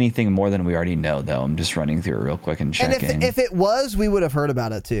tell us anything more than we already know, though. I'm just running through it real quick and checking. And if it was, we would have heard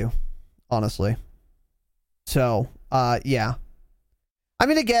about it, too, honestly. So, yeah. I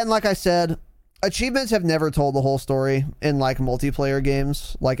mean, again, like I said, achievements have never told the whole story in, like, multiplayer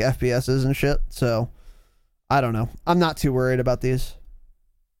games, like FPSs and shit. So, I don't know. I'm not too worried about these.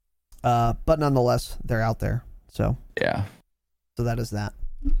 But nonetheless, they're out there. So, yeah. So that is that.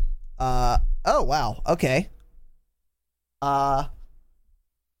 Oh, wow. Okay. Call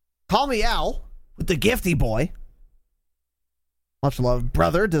me Al with the Gifty Boy. Much love,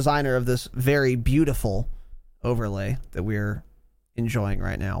 brother, designer of this very beautiful overlay that we're enjoying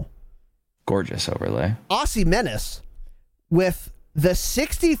right now. Gorgeous overlay. Aussie Menace with the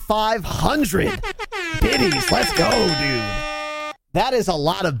 6,500 biddies. Let's go, dude. That is a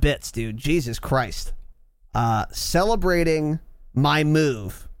lot of bits, dude. Jesus Christ. Celebrating my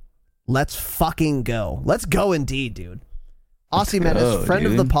move. Let's fucking go. Let's go indeed, dude. Aussie Menace, friend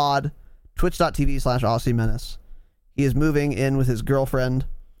of the pod, twitch.tv/Aussie Menace. He is moving in with his girlfriend.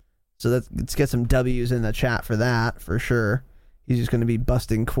 So let's get some W's in the chat for that, for sure. He's just going to be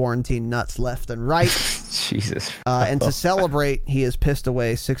busting quarantine nuts left and right. Jesus. And to celebrate, he has pissed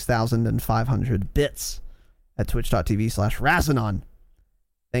away 6,500 bits at twitch.tv/Razanon.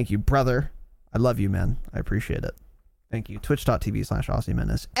 Thank you, brother. I love you, man. I appreciate it. Thank you.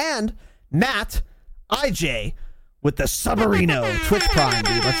 Twitch.tv/AussieMenace. And Matt IJ with the Submarino Twitch Prime,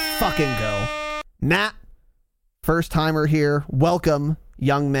 dude. Let's fucking go. Matt, first timer here. Welcome,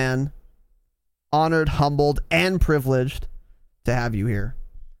 young man. Honored, humbled, and privileged to have you here.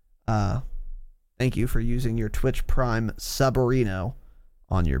 Thank you for using your Twitch Prime Submarino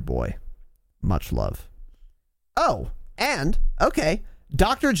on your boy. Much love. Oh, and, okay,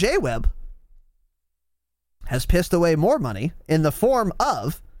 Dr. J-Web has pissed away more money in the form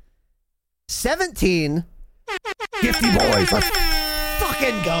of 17 gifty boys. Let's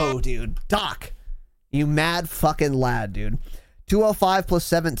fucking go, dude. Doc, you mad fucking lad, dude. 205 plus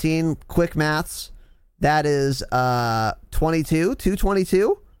 17, quick maths. That is 22,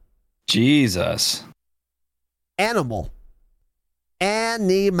 222. Jesus. Animal.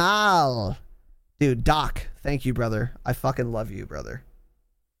 Dude, Doc, thank you, brother. I fucking love you, brother.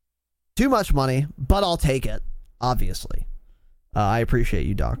 Too much money, but I'll take it, obviously. I appreciate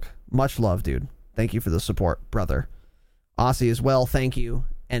you, Doc. Much love, dude. Thank you for the support, brother. Aussie as well, thank you.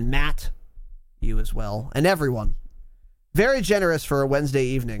 And Matt, you as well. And everyone. Very generous for a Wednesday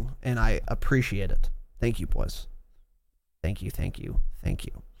evening, and I appreciate it. Thank you, boys. Thank you, thank you, thank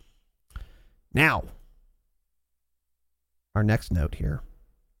you. Now, our next note here.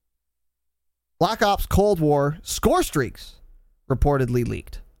 Black Ops Cold War score streaks reportedly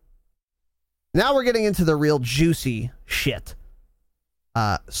leaked. Now we're getting into the real juicy shit.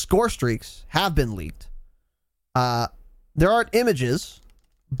 Score streaks have been leaked. There aren't images,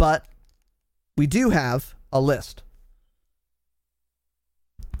 but we do have a list.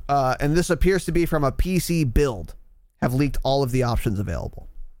 And this appears to be from a PC build. Have leaked all of the options available.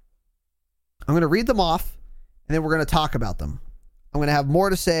 I'm going to read them off, and then we're going to talk about them. I'm going to have more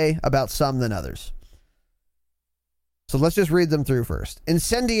to say about some than others. So let's just read them through first.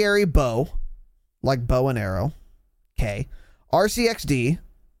 Incendiary bow, like bow and arrow. Okay. RCXD,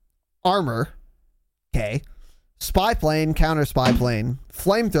 armor. Okay. Spy plane, counter spy plane,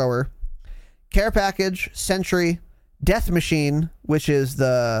 flamethrower, care package, sentry, death machine, which is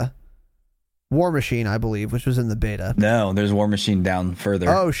the War Machine, I believe, which was in the beta. No, there's War Machine down further.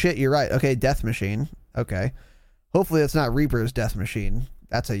 Oh, shit, you're right. Okay, Death Machine. Okay. Hopefully it's not Reaper's Death Machine.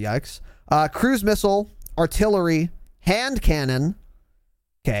 That's a yikes. Cruise missile, artillery, hand cannon.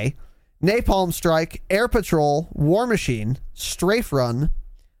 Okay. Napalm strike, air patrol, War Machine, strafe run,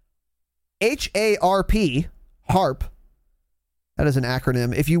 HARP, HARP. That is an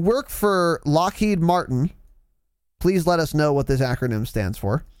acronym. If you work for Lockheed Martin, please let us know what this acronym stands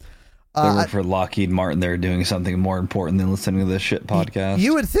for. They work for Lockheed Martin. They're doing something more important than listening to this shit podcast.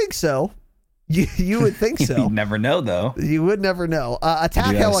 You would think so. You would think so. You never know, though. You would never know.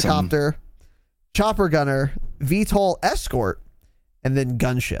 Attack helicopter, chopper gunner, VTOL escort, and then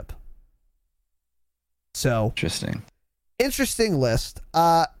gunship. So interesting list.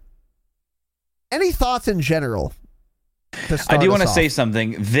 Any thoughts in general? I do want to say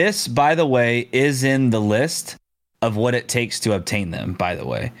something. This, by the way, is in the list of what it takes to obtain them, by the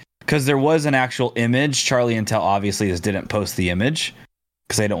way. Because there was an actual image. Charlie Intel obviously just didn't post the image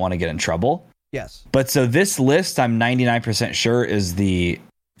because they don't want to get in trouble. Yes. But so this list, I'm 99% sure, is the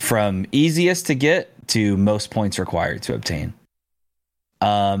from easiest to get to most points required to obtain.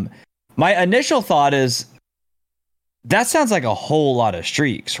 My initial thought is that sounds like a whole lot of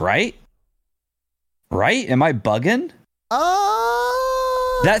streaks, right? Right? Am I bugging?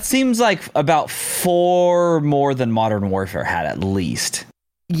 That seems like about 4 more than Modern Warfare had at least.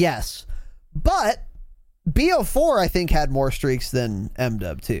 Yes. But BO4, I think, had more streaks than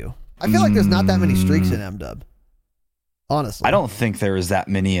MDub, too. I feel like there's not that many streaks in MDub. Honestly. I don't think there was that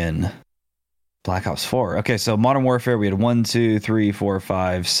many in Black Ops 4. Okay, so Modern Warfare, we had 1, 2, 3, 4,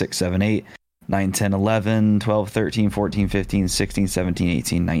 5, 6, 7, 8, 9, 10, 11, 12, 13, 14, 15, 16, 17,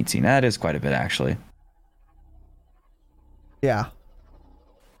 18, 19. That is quite a bit, actually. Yeah.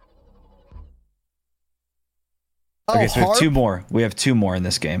 Okay, so we have 2 more. We have 2 more in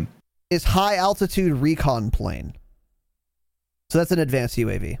this game. Is high altitude recon plane. So that's an advanced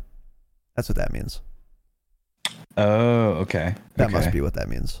UAV. That's what that means. Oh, okay. That must be what that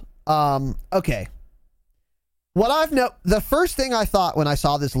means. Okay. The first thing I thought when I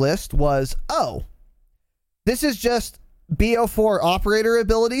saw this list was, oh, this is just BO4 operator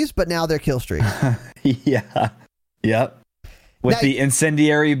abilities, but now they're kill streaks. Yeah. Yep. With the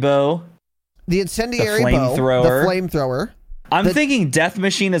incendiary bow. The incendiary bow. The flamethrower. I'm thinking Death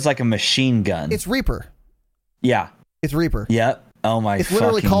Machine is like a machine gun. It's Reaper. Yeah. It's Reaper. Yep. Oh my fucking god, it's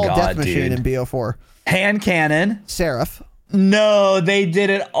literally called Death Machine in BO4. Hand cannon. Seraph. No, they did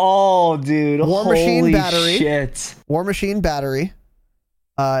it all, dude. War Machine battery. Shit. War Machine battery.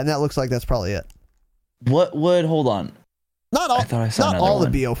 And that looks like that's probably it. What would, hold on. Not all. I thought I saw not all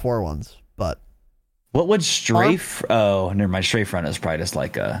one. the BO4 ones, but what would strafe? Oh, never mind. Strafe run is probably just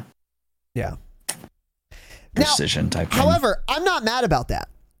like a precision type thing. However, I'm not mad about that.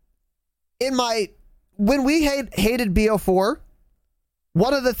 When we hated BO4,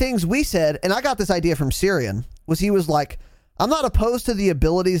 one of the things we said, and I got this idea from Syrian, was he was like, I'm not opposed to the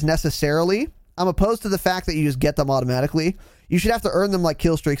abilities necessarily. I'm opposed to the fact that you just get them automatically. You should have to earn them like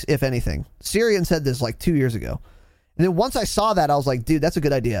kill streaks, if anything. Syrian said this like 2 years ago. And then once I saw that, I was like, dude, that's a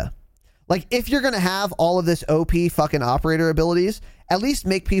good idea. Like, if you're going to have all of this OP fucking operator abilities, at least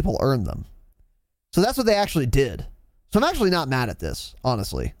make people earn them. So that's what they actually did. So I'm actually not mad at this,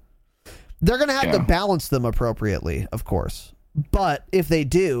 honestly. They're going to have to balance them appropriately, of course. But if they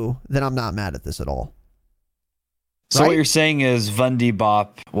do, then I'm not mad at this at all. So what you're saying is Vundi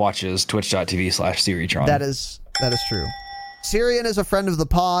Bop watches twitch.tv/Syriatron. That is true. Syrian is a friend of the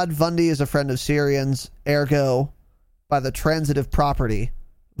pod. Vundi is a friend of Syrian's. Ergo, by the transitive property,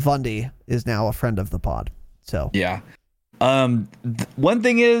 Vundi is now a friend of the pod. So yeah. One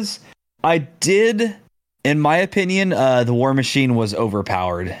thing is, I did, in my opinion, the War Machine was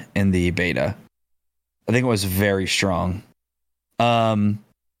overpowered in the beta. I think it was very strong.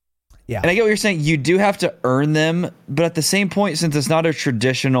 Yeah. And I get what you're saying. You do have to earn them, but at the same point, since it's not a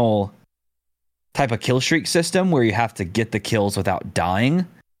traditional type of kill streak system where you have to get the kills without dying,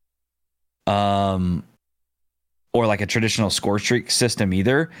 or like a traditional score streak system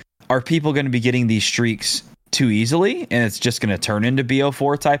either, are people going to be getting these streaks too easily and it's just going to turn into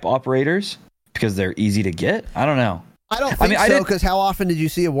BO4 type operators because they're easy to get? I don't know. I don't think so, because how often did you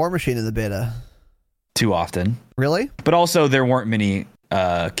see a War Machine in the beta? Too often. Really? But also there weren't many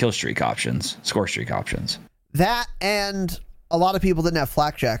kill streak options, score streak options. That, and a lot of people didn't have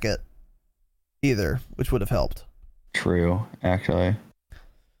Flak Jacket either, which would have helped. True, actually.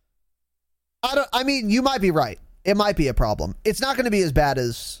 I mean, you might be right. It might be a problem. It's not going to be as bad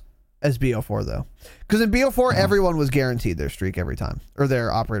as BO4 though, because in BO4 everyone was guaranteed their streak every time, or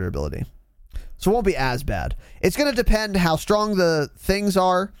their operator ability, so it won't be as bad. It's going to depend how strong the things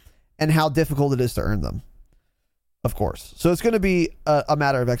are and how difficult it is to earn them, of course. So it's going to be a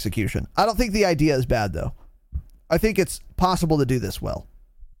matter of execution. I don't think the idea is bad though. I think it's possible to do this well.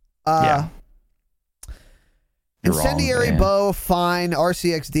 Yeah. Incendiary bow, fine.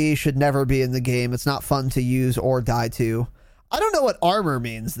 RCXD should never be in the game. It's not fun to use or die to. I don't know what armor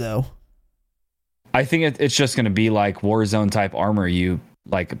means though. I think it's just going to be like Warzone type armor,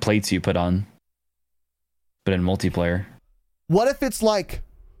 like plates you put on, but in multiplayer. What if it's like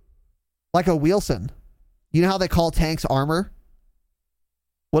a Wilson? You know how they call tanks armor?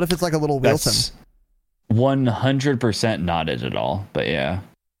 What if it's like a little Wilson? That's 100% not it at all, but yeah.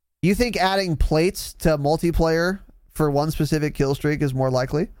 You think adding plates to multiplayer for one specific kill streak is more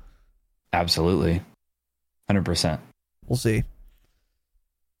likely? Absolutely. 100%. We'll see.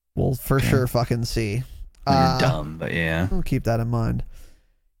 We'll for sure fucking see. You're dumb, but yeah. We'll keep that in mind.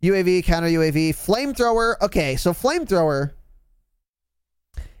 UAV, counter UAV, flamethrower. Okay, so flamethrower.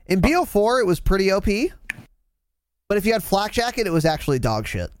 In BO4, it was pretty OP. But if you had Flak Jacket, it was actually dog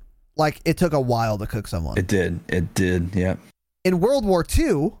shit. Like, it took a while to cook someone. It did, yep. In World War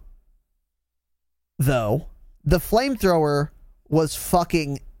II, though, the flamethrower was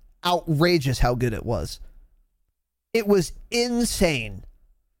fucking outrageous how good it was. It was insane.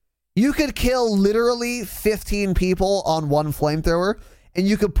 You could kill literally 15 people on one flamethrower, and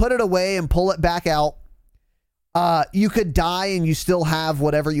you could put it away and pull it back out. You could die and you still have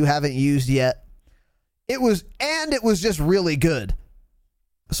whatever you haven't used yet. It was just really good.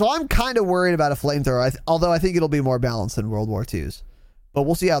 So I'm kind of worried about a flamethrower, although I think it'll be more balanced than World War II's. But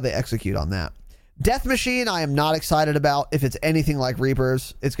we'll see how they execute on that. Death Machine, I am not excited about. If it's anything like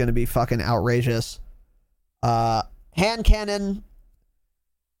Reapers, it's going to be fucking outrageous. Hand cannon,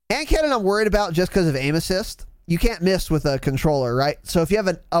 I'm worried about just because of aim assist. You can't miss with a controller, right? So if you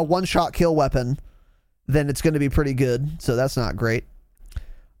have a one-shot kill weapon, then it's going to be pretty good. So that's not great.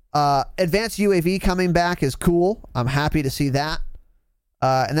 Advanced UAV coming back is cool. I'm happy to see that.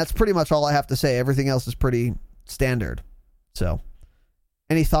 And that's pretty much all I have to say. Everything else is pretty standard. So,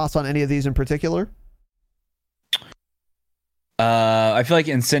 any thoughts on any of these in particular? I feel like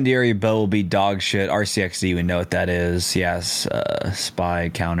Incendiary Bow will be dog shit. RCXD, we know what that is. Yes. Spy,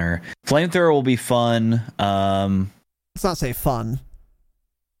 counter. Flamethrower will be fun. Let's not say fun.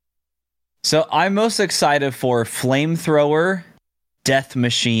 So I'm most excited for Flamethrower, Death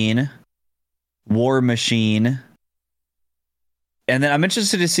Machine, War Machine. And then I'm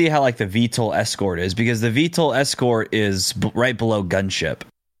interested to see how like the VTOL Escort is, because the VTOL Escort is right below Gunship.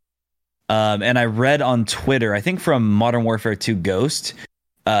 And I read on Twitter, I think from Modern Warfare 2 Ghost,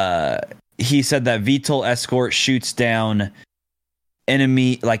 he said that VTOL escort shoots down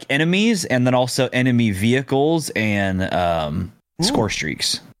enemies, and then also enemy vehicles and score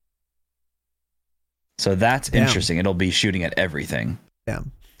streaks. So that's interesting. It'll be shooting at everything. Yeah,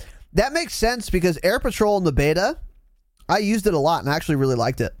 that makes sense because Air Patrol in the beta, I used it a lot and I actually really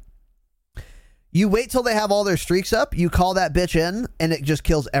liked it. You wait till they have all their streaks up, you call that bitch in, and it just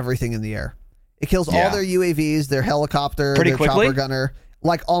kills everything in the air. It kills all their UAVs, their helicopter, their chopper gunner,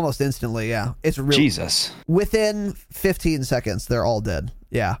 like almost instantly. Yeah, it's really Jesus. Within 15 seconds, they're all dead.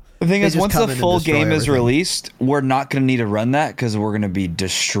 Yeah. The thing is, once the full game is released, we're not going to need to run that because we're going to be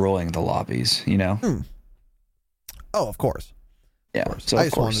destroying the lobbies. You know? Oh, of course. Yeah. Of course. So I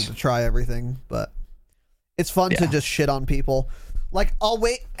just wanted to try everything, but it's fun to just shit on people. Like, I'll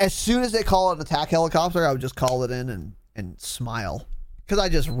wait. As soon as they call it an attack helicopter, I would just call it in and smile. Because I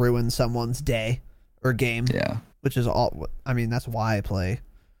just ruined someone's day or game. Yeah. Which is all. I mean, that's why I play.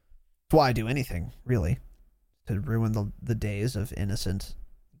 That's why I do anything, really. To ruin the days of innocent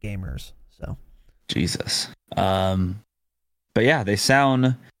gamers. So. Jesus. But yeah, they sound.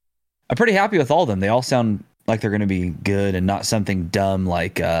 I'm pretty happy with all of them. They all sound like they're going to be good and not something dumb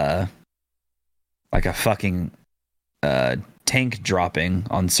like a fucking tank dropping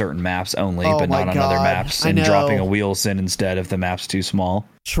on certain maps only, but not on other maps, and dropping a Wheelson instead if the map's too small.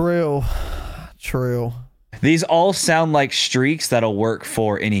 True. These all sound like streaks that'll work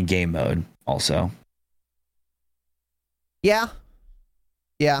for any game mode also. Yeah.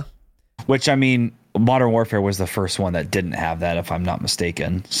 Which, I mean, Modern Warfare was the first one that didn't have that, if I'm not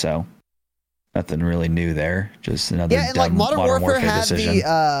mistaken. So nothing really new there. Just another dumb like Modern Warfare had decision.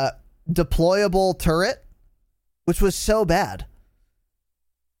 The deployable turret, which was so bad.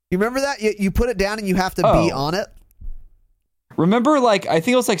 You remember that? You put it down and you have to be on it. Remember, like, I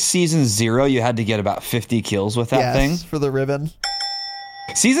think it was like Season 0, you had to get about 50 kills with that thing? For the ribbon.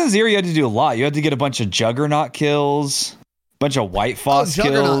 Season 0, you had to do a lot. You had to get a bunch of Juggernaut kills, a bunch of White Foss kills.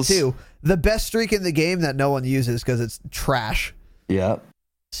 Juggernaut, too. The best streak in the game that no one uses because it's trash. Yep.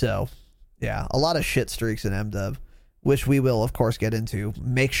 So, yeah, a lot of shit streaks in MDub, which we will, of course, get into.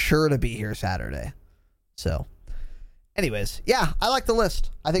 Make sure to be here Saturday. So, anyways, yeah, I like the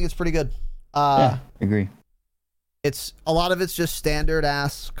list. I think it's pretty good. Yeah, agree. It's a lot of it's just standard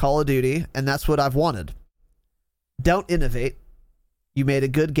ass Call of Duty, and that's what I've wanted. Don't innovate. You made a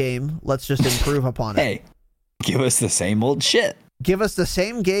good game. Let's just improve upon it. Hey, give us the same old shit. Give us the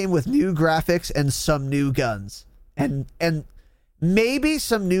same game with new graphics and some new guns. And maybe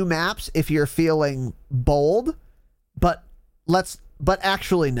some new maps if you're feeling bold, but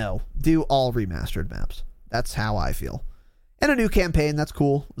actually no. Do all remastered maps. That's how I feel. And a new campaign, that's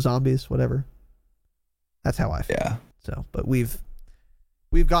cool. Zombies, whatever. That's how I feel. Yeah. So, but we've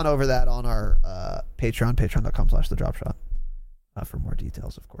gone over that on our Patreon, patreon.com/thedropshot, for more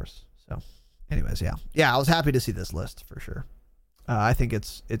details, of course. So, anyways, yeah, I was happy to see this list for sure. I think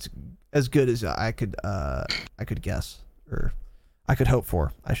it's as good as I could guess, or I could hope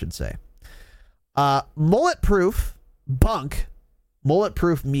for, I should say. Mullet-proof Bunk,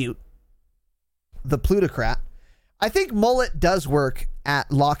 mullet-proof Mute, the Plutocrat. I think mullet does work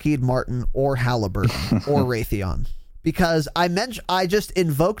at Lockheed Martin or Halliburton or Raytheon, because I just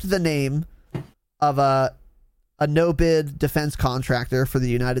invoked the name of a no-bid defense contractor for the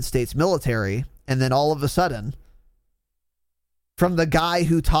United States military, and then all of a sudden, from the guy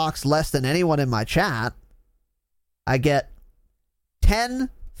who talks less than anyone in my chat, I get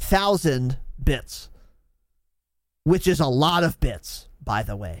 10,000 bits, which is a lot of bits, by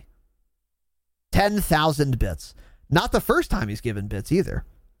the way. 10,000 bits. Not the first time he's given bits either.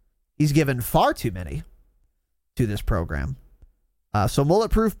 He's given far too many to this program. So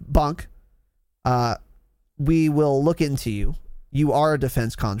Mulletproof Bunk, we will look into you. You are a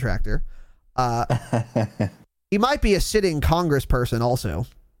defense contractor. He might be a sitting congressperson also.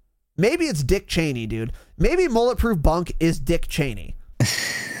 Maybe it's Dick Cheney, dude. Maybe Mulletproof Bunk is Dick Cheney.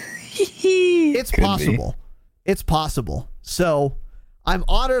 It's possible. It's possible. So I'm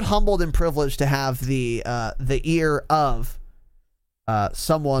honored, humbled, and privileged to have the ear of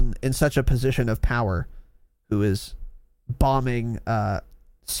someone in such a position of power who is bombing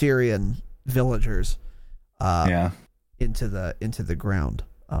Syrian villagers into the ground.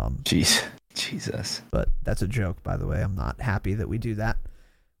 Jesus. But that's a joke, by the way. I'm not happy that we do that.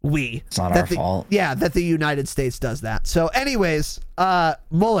 It's not our fault. Yeah, that the United States does that. So anyways,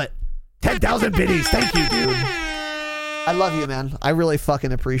 Mullet, 10,000 biddies. Thank you, dude. I love you, man. I really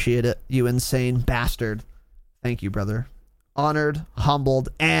fucking appreciate it, you insane bastard. Thank you, brother. Honored, humbled,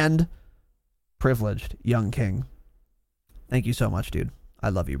 and privileged, young king. Thank you so much, dude. I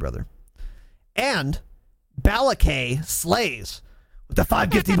love you, brother. And Balakay Slays with the 5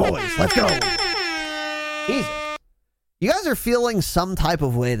 gifty boys. Let's go. Jesus. You guys are feeling some type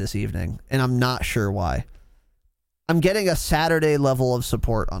of way this evening, and I'm not sure why. I'm getting a Saturday level of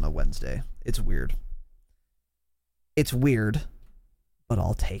support on a Wednesday. It's weird. It's weird, but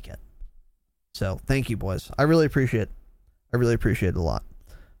I'll take it. So, thank you, boys. I really appreciate it. I really appreciate it a lot.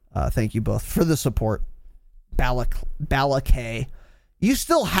 Thank you both for the support. Balakay. You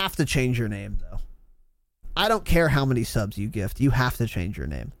still have to change your name, though. I don't care how many subs you gift. You have to change your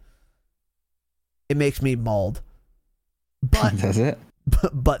name. It makes me mauled. But does it?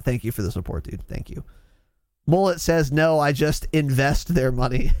 But thank you for the support, dude. Thank you. Mullet says, no, I just invest their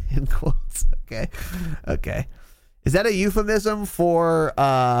money, in quotes. Okay. Is that a euphemism for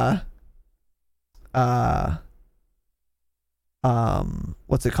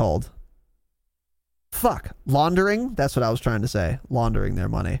what's it called? Fuck. Laundering? That's what I was trying to say. Laundering their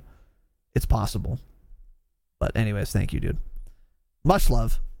money. It's possible. But anyways, thank you, dude. Much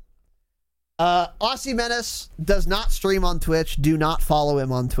love. Aussie Menace does not stream on Twitch. Do not follow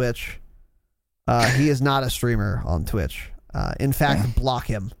him on Twitch. He is not a streamer on Twitch. In fact, block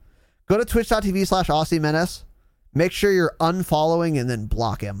him. Go to twitch.tv/Aussie Menace. Make sure you're unfollowing and then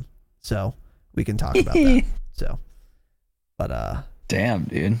block him. So we can talk about that. So, but damn,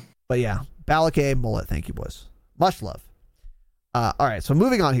 dude. But yeah, Balakay, Mullet, thank you, boys. Much love. All right, so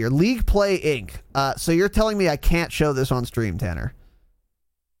moving on here. League Play Inc. So you're telling me I can't show this on stream, Tanner?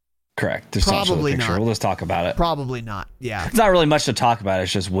 Correct. Just don't show the picture. Not. We'll just talk about it. Probably not. Yeah. It's not really much to talk about.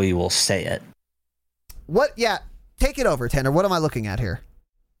 It's just we will say it. What? Yeah. Take it over, Tanner. What am I looking at here?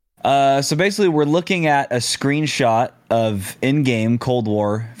 So basically, we're looking at a screenshot of in-game Cold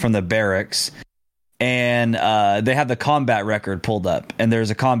War from the barracks, and they have the combat record pulled up. And there's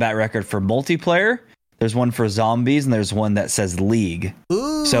a combat record for multiplayer. There's one for zombies, and there's one that says League.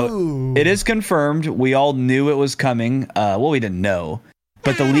 Ooh. So it is confirmed. We all knew it was coming. Well, we didn't know,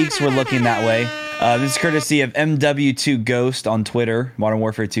 but the leaks were looking that way. This is courtesy of MW2 Ghost on Twitter, Modern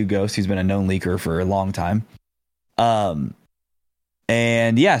Warfare 2 Ghost. He's been a known leaker for a long time.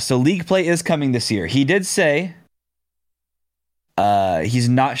 And yeah, so League Play is coming this year. He did say he's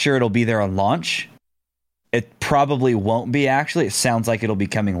not sure it'll be there on launch. It probably won't be, actually. It sounds like it'll be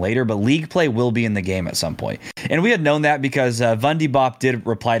coming later, but League Play will be in the game at some point. And we had known that because Vundybop did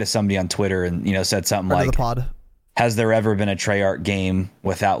reply to somebody on Twitter and, you know, said something like, has there ever been a Treyarch game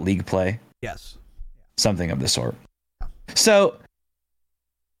without League Play? Yes. Something of the sort. So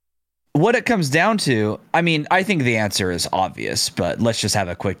what it comes down to, I mean, I think the answer is obvious, but let's just have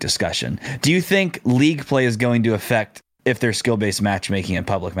a quick discussion. Do you think League Play is going to affect if there's skill-based matchmaking in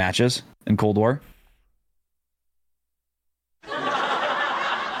public matches in Cold War?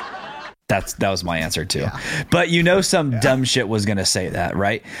 That was my answer too. Yeah. But you know some dumb shit was going to say that,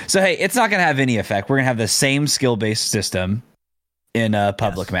 right? So, hey, it's not going to have any effect. We're going to have the same skill-based system in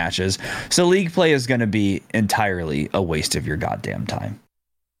public matches. So League Play is going to be entirely a waste of your goddamn time.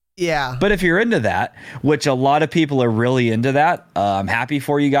 Yeah. But if you're into that, which a lot of people are really into that, I'm happy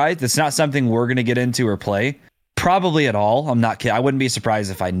for you guys. It's not something we're going to get into or play. Probably at all. I'm not kidding. I wouldn't be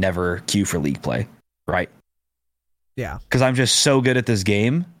surprised if I never queue for League Play, right? Yeah. Because I'm just so good at this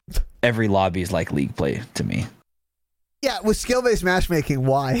game. Every lobby is like League Play to me. Yeah, with skill-based matchmaking,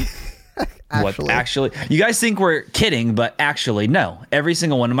 why? Actually, you guys think we're kidding, but actually, no. Every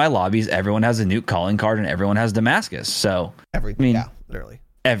single one of my lobbies, everyone has a nuke calling card and everyone has Damascus. So, literally.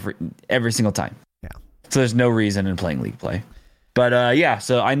 Every single time. Yeah. So there's no reason in playing League Play. But yeah,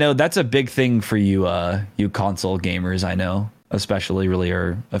 so I know that's a big thing for you, you console gamers. I know, especially really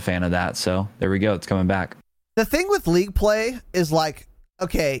are a fan of that. So there we go. It's coming back. The thing with League Play is like,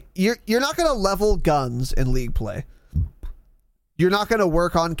 okay, you're not going to level guns in League Play. You're not going to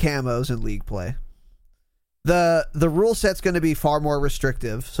work on camos in League Play. The rule set's going to be far more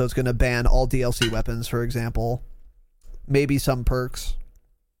restrictive, so it's going to ban all DLC weapons, for example. Maybe some perks.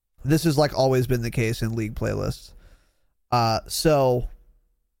 This has like always been the case in League playlists. So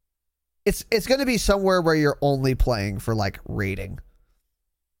it's going to be somewhere where you're only playing for like raiding.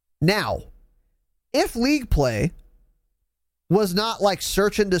 Now, if League Play was not like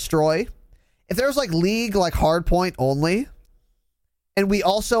search and destroy, if there was like League like hardpoint only, and we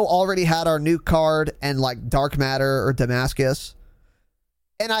also already had our nuke card and like Dark Matter or Damascus,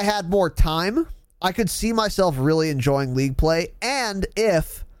 and I had more time, I could see myself really enjoying League Play. And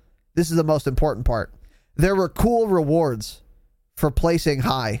if, this is the most important part, there were cool rewards for placing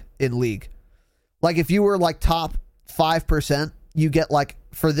high in League. Like if you were like top 5%, you get like,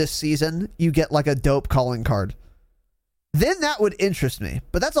 for this season, you get like a dope calling card. Then that would interest me.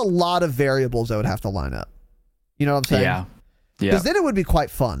 But that's a lot of variables that would have to line up. You know what I'm saying? Yeah. Because then it would be quite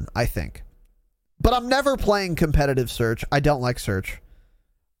fun, I think. But I'm never playing competitive search. I don't like search.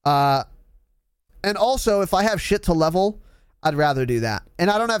 And also, if I have shit to level, I'd rather do that.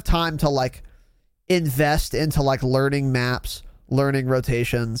 And I don't have time to like invest into like learning maps, learning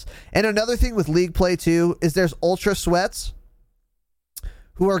rotations. And another thing with League Play too is there's ultra sweats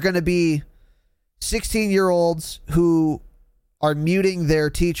who are going to be 16-year-olds who are muting their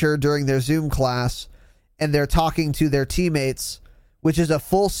teacher during their Zoom class, and they're talking to their teammates, which is a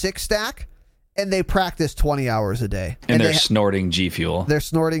full 6 stack, and they practice 20 hours a day. And they're snorting G Fuel. They're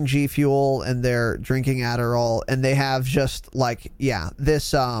snorting G Fuel, and they're drinking Adderall, and they have just like,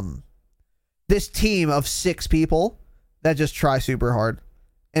 this team of 6 people that just try super hard.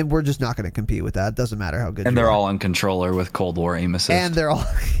 And we're just not going to compete with that. It doesn't matter how good and you are. They're all on controller with Cold War aim assist. And they're all,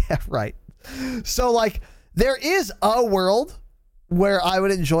 yeah, right. So, like, there is a world where I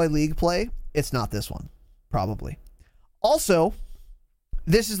would enjoy League play. It's not this one, probably. Also,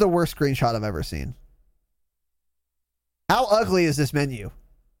 this is the worst screenshot I've ever seen. How ugly is this menu?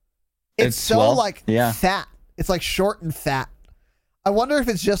 It's so, fat. It's, like, short and fat. I wonder if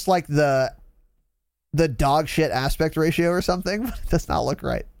it's just, like, the dog shit aspect ratio or something, but it does not look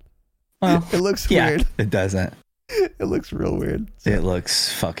right. Well, it looks weird. It doesn't. It looks real weird. So. It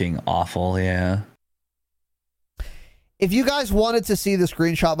looks fucking awful, yeah. If you guys wanted to see the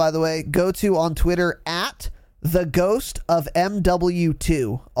screenshot, by the way, go to on Twitter at the ghost of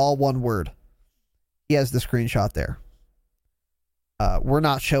MW2, all one word. He has the screenshot there. We're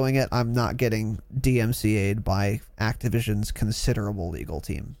not showing it. I'm not getting DMCA'd by Activision's considerable legal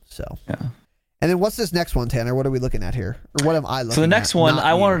team. So, yeah. And then what's this next one, Tanner? What are we looking at here? Or what am I looking at? So the next one,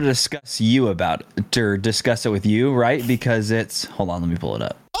 I wanted to discuss it with you, right? Because it's... Hold on, let me pull it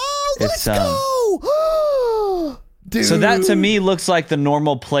up. Oh, let's go! Dude. So that, to me, looks like the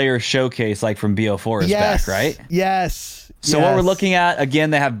normal player showcase, like from BO4 is back, right? Yes. So what we're looking at, again,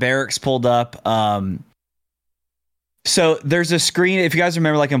 they have barracks pulled up. So there's a screen, if you guys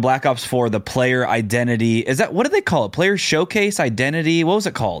remember, like in Black Ops 4, the player identity... What did they call it? Player showcase identity? What was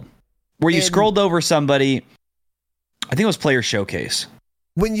it called? Where you scrolled over somebody, I think it was player showcase.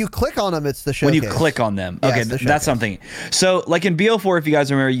 When you click on them, it's the showcase. When you click on them. Yeah, okay, that's something. So like in BO4, if you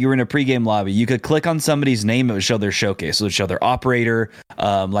guys remember, you were in a pregame lobby. You could click on somebody's name. It would show their showcase. So it would show their operator,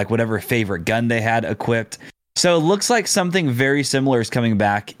 like whatever favorite gun they had equipped. So it looks like something very similar is coming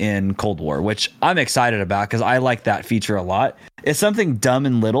back in Cold War, which I'm excited about because I like that feature a lot. It's something dumb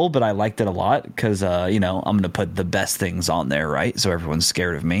and little, but I liked it a lot because, I'm going to put the best things on there, right? So everyone's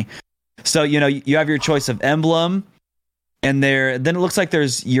scared of me. So, you have your choice of emblem, and then it looks like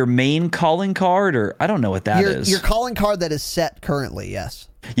there's your main calling card, or I don't know what that is. Your calling card that is set currently, yes.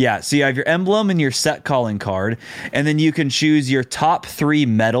 Yeah, so you have your emblem and your set calling card, and then you can choose your top 3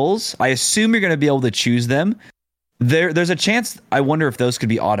 medals. I assume you're going to be able to choose them. There's a chance, I wonder if those could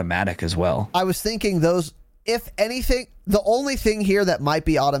be automatic as well. I was thinking those, if anything, the only thing here that might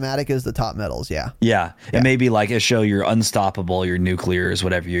be automatic is the top medals, yeah. Yeah, and maybe like it show your unstoppable, your nuclears,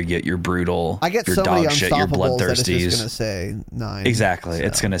 whatever you get, your brutal, I get your so many dog shit, your unstoppables that it's bloodthirsties. just going to say 9. Exactly, so.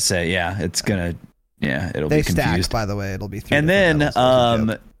 it's going to say, it'll they be confused. stack, by the way, it'll be 3 And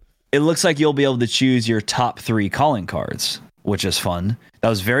then it looks like you'll be able to choose your top 3 calling cards, which is fun. That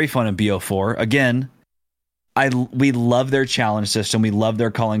was very fun in BO4. Again, we love their challenge system. We love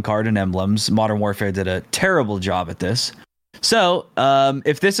their calling card and emblems. Modern Warfare did a terrible job at this. So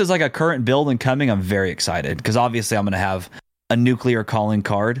if this is like a current build and coming, I'm very excited because obviously I'm going to have a nuclear calling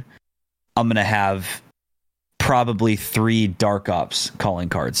card. I'm going to have probably 3 Dark Ops calling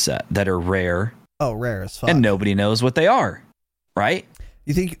cards set that are rare. Oh, rare as fuck. And nobody knows what they are, right?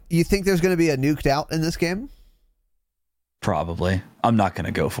 You think there's going to be a nuked out in this game? Probably. I'm not going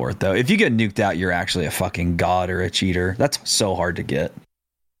to go for it, though. If you get nuked out, you're actually a fucking god or a cheater. That's so hard to get.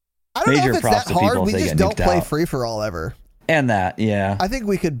 I don't know if it's that hard. We just don't play free-for-all ever. And that, yeah. I think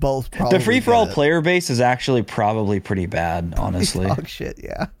we could both probably The free-for-all player base is actually probably pretty bad, honestly. Dog shit,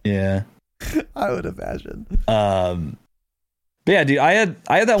 yeah. Yeah. I would imagine. But yeah, dude, I had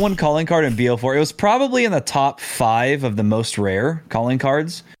that one calling card in BO4. It was probably in the top 5 of the most rare calling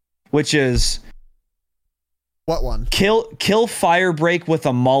cards, which is... What one? Kill Firebreak with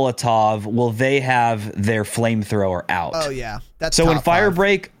a Molotov. Will they have their flamethrower out? Oh yeah, that's so when top 5.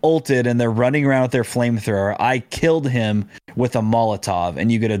 Firebreak ulted and they're running around with their flamethrower, I killed him with a Molotov,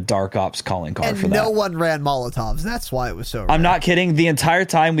 and you get a Dark Ops calling card for that. And no one ran Molotovs. That's why it was so rare. I'm not kidding. The entire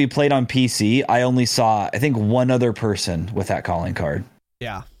time we played on PC, I only saw, I think, one other person with that calling card.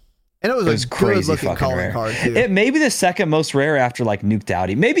 Yeah. And it was a crazy looking calling card too. It may be the second most rare after like Nuked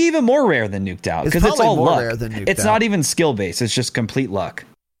Outie. Maybe even more rare than Nuked Out because it's all luck. It's not even skill based. It's just complete luck.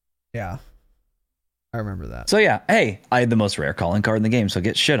 Yeah, I remember that. So yeah, hey, I had the most rare calling card in the game, so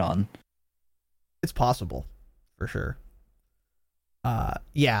get shit on. It's possible, for sure.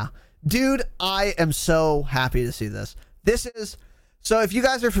 Yeah. Dude, I am so happy to see this. This is... So if you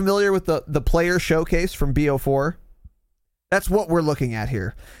guys are familiar with the player showcase from BO4, that's what we're looking at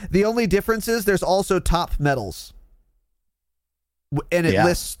here. The only difference is there's also top medals. And it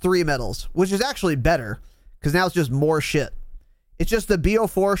lists 3 medals, which is actually better, because now it's just more shit. It's just the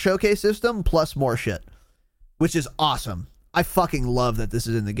BO4 showcase system plus more shit, which is awesome. I fucking love that this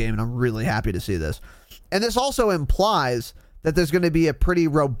is in the game, and I'm really happy to see this. And this also implies that there's going to be a pretty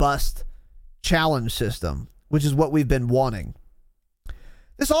robust challenge system, which is what we've been wanting.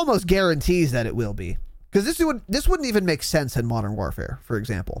 This almost guarantees that it will be, because this wouldn't even make sense in Modern Warfare, for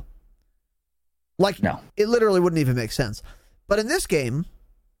example. Like, no, it literally wouldn't even make sense. But in this game,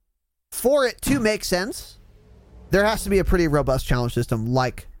 for it to make sense, there has to be a pretty robust challenge system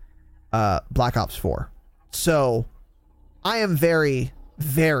like Black Ops 4. So I am very,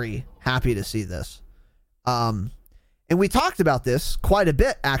 very happy to see this. And we talked about this quite a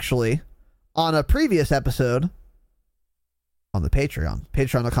bit, actually, on a previous episode on the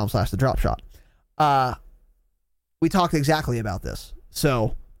patreon.com/thedropshot. We talked exactly about this.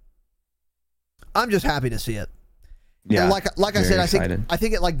 So I'm just happy to see it. Yeah, and like I said, I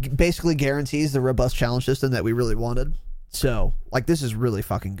think it like basically guarantees the robust challenge system that we really wanted. So like this is really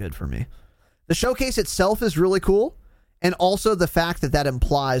fucking good for me. The showcase itself is really cool, and also the fact that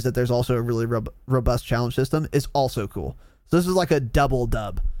implies that there's also a really robust challenge system is also cool. So this is like a double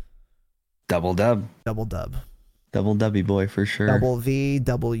dub. Double dub, boy, for sure. Double V,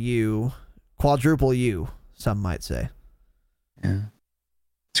 double U, quadruple U, some might say. Yeah.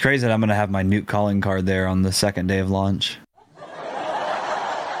 It's crazy that I'm going to have my Nuke calling card there on the second day of launch.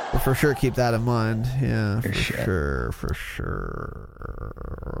 We'll for sure keep that in mind. Yeah, for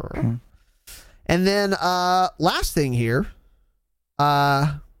sure. Mm-hmm. And then last thing here,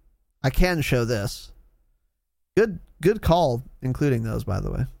 I can show this. Good call, including those, by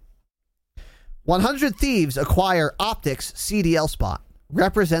the way. 100 Thieves acquire Optics CDL spot,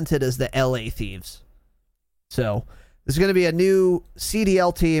 represented as the LA Thieves. So there's going to be a new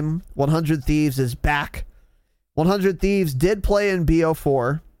CDL team. 100 Thieves is back. 100 Thieves did play in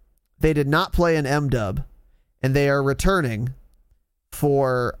BO4. They did not play in MDub. And they are returning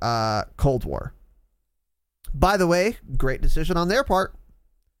for Cold War. By the way, great decision on their part.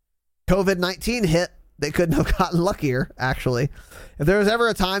 COVID-19 hit. They couldn't have gotten luckier, actually. If there was ever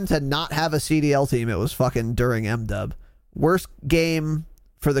a time to not have a CDL team, it was fucking during MDub. Worst game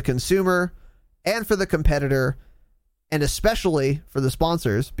for the consumer and for the competitor, and especially for the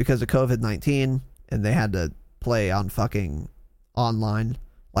sponsors because of COVID-19, and they had to play on fucking online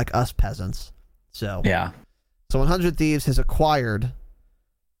like us peasants. So 100 Thieves has acquired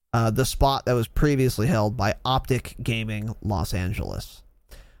the spot that was previously held by Optic Gaming Los Angeles.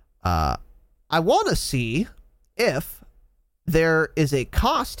 I want to see if there is a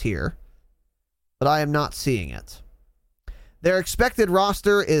cost here, but I am not seeing it. Their expected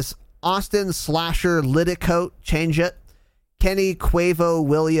roster is Austin Slasher Lidicote, change it. Kenny Quavo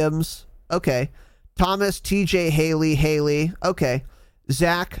Williams, okay. Thomas TJ Haley, okay.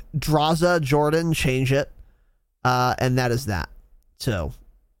 Zach Draza Jordan, change it. And that is that. So,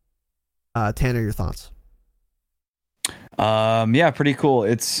 Tanner, your thoughts? Yeah, pretty cool.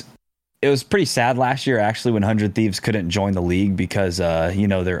 It was pretty sad last year, actually, when 100 Thieves couldn't join the league because,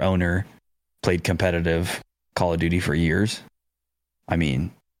 their owner played competitive Call of Duty for years. I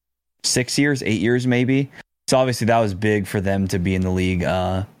mean, 6 years, 8 years, maybe. So obviously that was big for them to be in the league.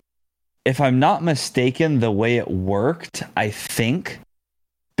 If I'm not mistaken, the way it worked, I think,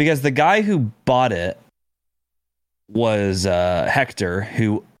 because the guy who bought it was Hector,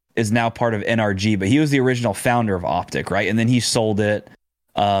 who is now part of NRG, but he was the original founder of Optic, right? And then he sold it.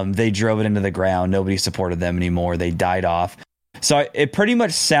 They drove it into the ground. Nobody supported them anymore. They died off. So it pretty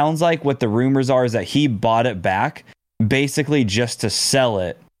much sounds like what the rumors are is that he bought it back basically just to sell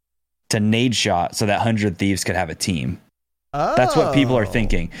it to Nadeshot so that 100 Thieves could have a team. Oh. That's what people are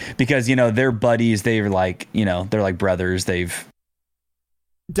thinking because, they're buddies. They're like, they're like brothers.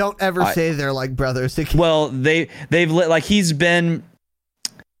 Don't ever say they're like brothers. Well, they've like he's been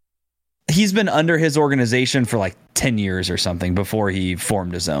under his organization for like 10 years or something before he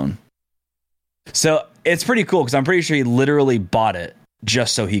formed his own. So it's pretty cool because I'm pretty sure he literally bought it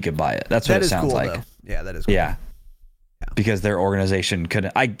just so he could buy it. That's what it sounds like. Though. Yeah, that is cool. Yeah. Because their organization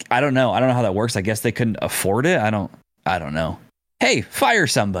couldn't. I don't know. I don't know how that works. I guess they couldn't afford it. I don't know. Hey, fire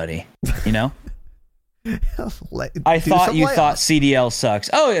somebody. I thought you thought CDL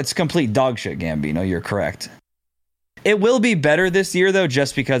sucks. Oh, it's complete dog shit, Gambino. You're correct. It will be better this year though,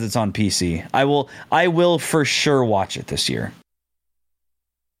 just because it's on PC. I will for sure watch it this year.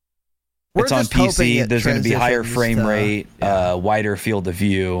 It's on PC. There's going to be higher frame rate, wider field of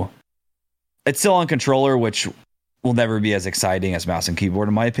view. It's still on controller, which will never be as exciting as mouse and keyboard,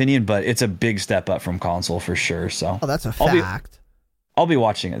 in my opinion, but it's a big step up from console for sure. So, that's a fact. I'll be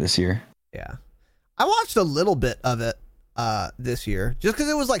watching it this year. Yeah, I watched a little bit of it this year, just because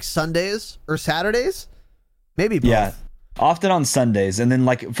it was like Sundays or Saturdays, maybe both. Yeah, often on Sundays, and then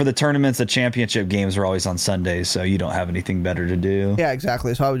like for the tournaments, the championship games are always on Sundays, so you don't have anything better to do. Yeah,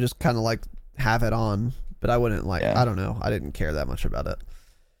 exactly. So I would just kind of like have it on, but I wouldn't I don't know. I didn't care that much about it.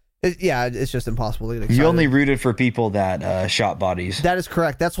 It's just impossible to get excited. You only rooted for people that shot bodies. That is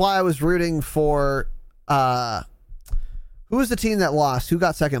correct. That's why I was rooting for who was the team that lost? Who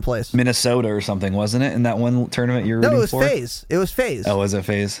got second place? Minnesota or something, wasn't it? In that one tournament you were rooting for? No, it was FaZe. It was FaZe. Oh, was it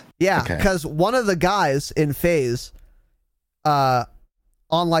FaZe? Yeah, because one of the guys in FaZe, on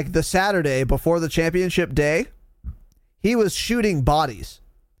like the Saturday before the championship day, he was shooting bodies.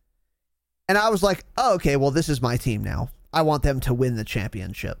 And I was like, oh, okay, well, this is my team now. I want them to win the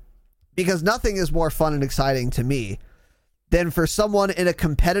championship. Because nothing is more fun and exciting to me than for someone in a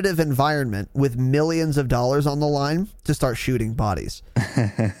competitive environment with millions of dollars on the line to start shooting bodies.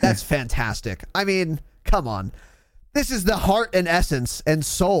 That's fantastic. I mean, come on. This is the heart and essence and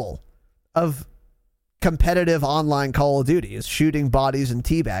soul of competitive online Call of Duty, is shooting bodies and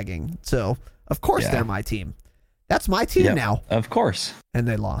teabagging. So, of course, they're my team. That's my team now. Of course. And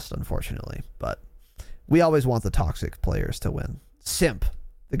they lost, unfortunately. But we always want the toxic players to win. Simp.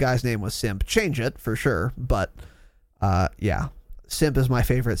 The guy's name was Simp. Change it for sure. But Simp is my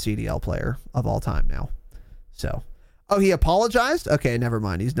favorite CDL player of all time now. So, he apologized? Okay, never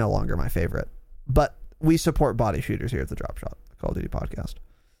mind. He's no longer my favorite. But we support body shooters here at the Drop Shot Call of Duty podcast.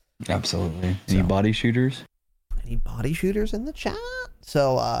 Absolutely. Any body shooters? Any body shooters in the chat?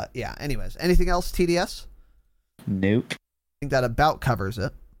 So, anyways. Anything else, TDS? Nope. I think that about covers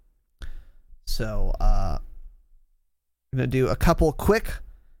it. So, I'm going to do a couple quick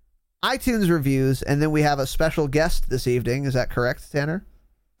iTunes reviews, and then we have a special guest this evening. Is that correct, Tanner?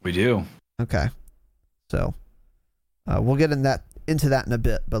 We do. Okay. So, we'll get into that in a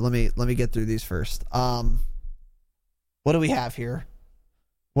bit, but let me get through these first. What do we have here?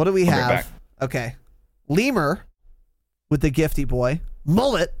 What do we have? Back. Okay. Lemur with the Gifty Boy.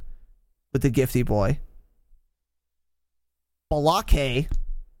 Mullet with the Gifty Boy. Balake.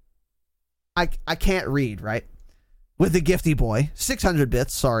 I can't read, right? With the Gifty Boy. 600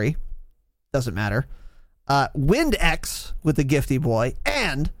 bits, sorry. Doesn't matter. Wind X with the Gifty Boy.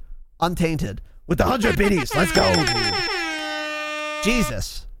 And Untainted with the 100 biddies. Let's go, dude.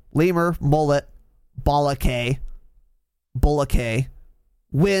 Jesus. Lemur, Mullet, Balake,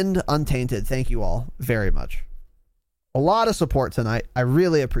 Wind, Untainted. Thank you all very much. A lot of support tonight. I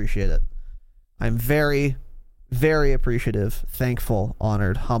really appreciate it. I'm very, very appreciative, thankful,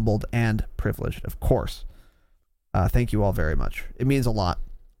 honored, humbled, and privileged, of course. Thank you all very much. It means a lot.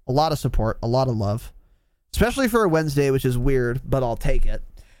 A lot of support, a lot of love. Especially for a Wednesday, which is weird, but I'll take it.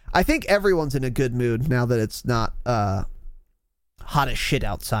 I think everyone's in a good mood now that it's not hot as shit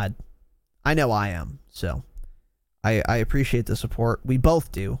outside. I know I am, so I appreciate the support. We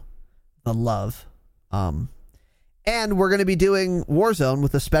both do. The love. And we're going to be doing Warzone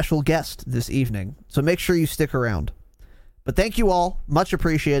with a special guest this evening, so make sure you stick around. But thank you all. Much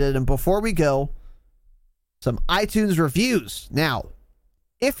appreciated. And before we go, some iTunes reviews. Now,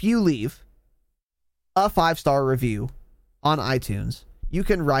 if you leave a 5-star review on iTunes, you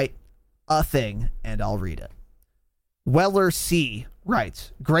can write a thing and I'll read it. Weller C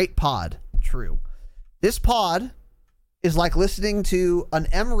writes, great pod. True. This pod is like listening to an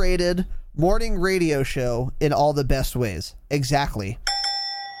M-rated morning radio show in all the best ways. Exactly.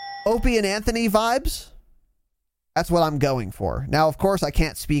 Opie and Anthony vibes? That's what I'm going for. Now, of course, I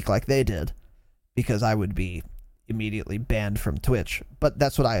can't speak like they did because I would be immediately banned from Twitch, but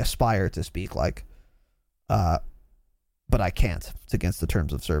that's what I aspire to speak like. But I can't. It's against the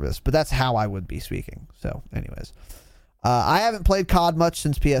terms of service, but that's how I would be speaking. So anyways, I haven't played COD much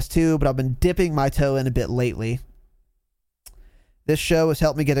since PS2, but I've been dipping my toe in a bit lately. This show has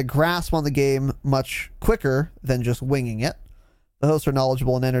helped me get a grasp on the game much quicker than just winging it. The hosts are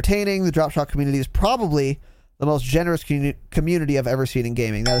knowledgeable and entertaining. The Drop Shot community is probably the most generous community I've ever seen in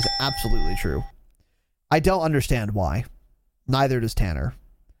gaming. That is absolutely true. I don't understand why. Neither does Tanner.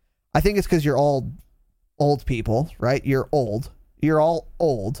 I think it's because you're all old people, right? You're old. You're all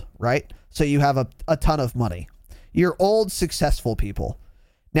old, right? So you have a ton of money. You're old, successful people.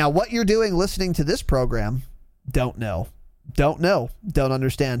 Now, what you're doing listening to this program, don't know. Don't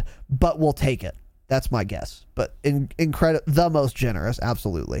understand, but we'll take it. That's my guess. But the most generous,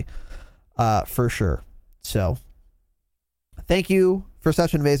 absolutely. For sure. So, thank you for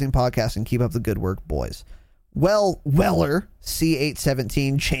such an amazing podcast and keep up the good work, boys. Weller,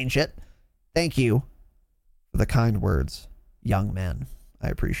 C817, change it. Thank you for the kind words, young man. I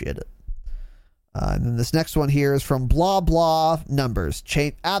appreciate it. And then this next one here is from blah blah numbers.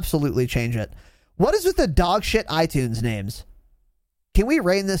 Absolutely change it. What is with the dog shit iTunes names? Can we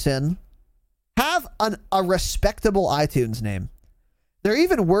rein this in? Have a respectable iTunes name. They're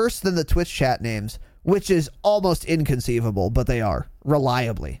even worse than the Twitch chat names, which is almost inconceivable, but they are,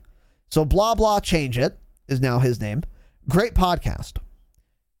 reliably. So blah blah change it is now his name. Great podcast.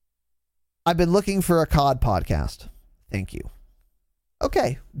 I've been looking for a COD podcast. Thank you.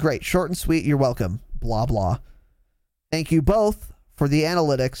 Okay, great. Short and sweet. You're welcome. Blah blah. Thank you both for the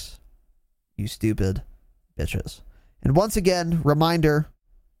analytics, you stupid bitches. And once again, reminder,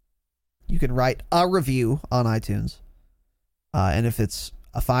 you can write a review on iTunes. And if it's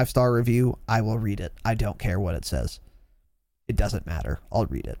a 5-star review, I will read it. I don't care what it says. It doesn't matter. I'll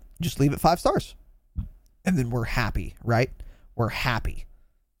read it. Just leave it 5 stars. And then we're happy, right? We're happy.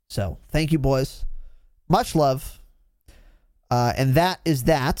 So, thank you, boys. Much love. And that is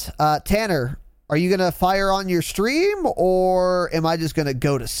that. Tanner, are you going to fire on your stream, or am I just going to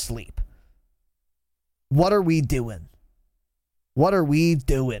go to sleep? What are we doing? What are we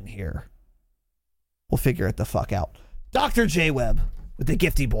doing here? We'll figure it the fuck out. Dr. J Webb with the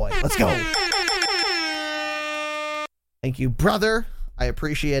gifty boy. Let's go. Thank you, brother. I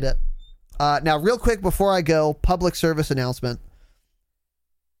appreciate it. Now, real quick before I go, public service announcement.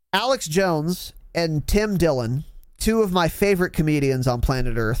 Alex Jones and Tim Dillon, 2 of my favorite comedians on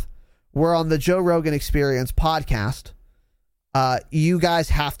planet Earth, were on the Joe Rogan Experience podcast. You guys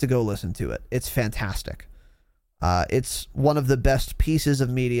have to go listen to it. It's fantastic. It's one of the best pieces of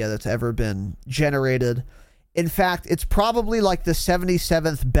media that's ever been generated. In fact, it's probably like the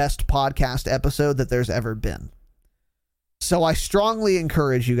 77th best podcast episode that there's ever been. So I strongly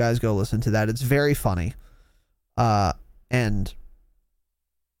encourage you guys go listen to that. It's very funny. And,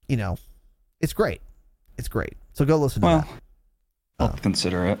 you know, it's great. It's great. So go listen to that. I'll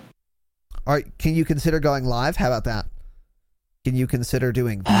consider it. All right. Can you consider going live? How about that? Can you consider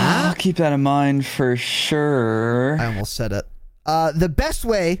doing that? I'll keep that in mind for sure. I almost said it. The best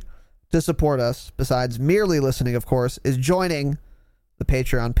way to support us, besides merely listening, of course, is joining the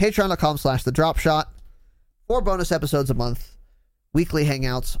Patreon. Patreon.com/thedropshot. 4 bonus episodes a month. Weekly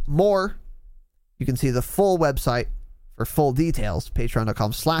hangouts. More. You can see the full website for full details.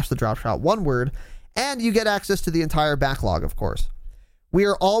 Patreon.com/thedropshot. One word. And you get access to the entire backlog, of course. We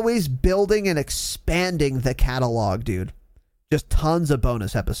are always building and expanding the catalog, dude. Just tons of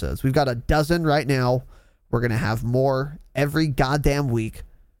bonus episodes. We've got a dozen right now. We're going to have more every goddamn week.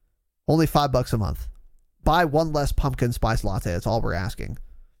 Only $5 a month. Buy 1 less pumpkin spice latte. That's all we're asking.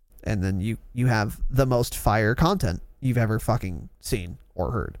 And then you have the most fire content you've ever fucking seen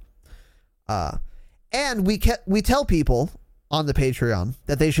or heard. And we tell people on the Patreon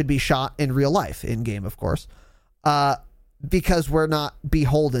that they should be shot in real life, in game, of course, because we're not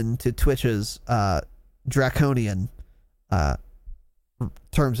beholden to Twitch's draconian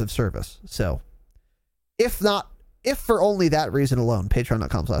terms of service. So if for only that reason alone,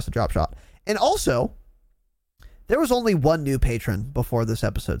 patreon.com/thedropshot. And also, there was only 1 new patron before this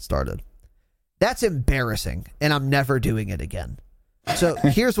episode started. That's embarrassing, and I'm never doing it again. So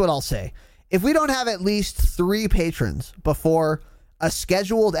here's what I'll say. If we don't have at least 3 patrons before a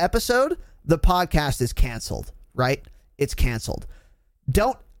scheduled episode, the podcast is canceled, right? It's canceled.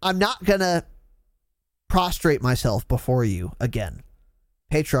 I'm not going to prostrate myself before you again.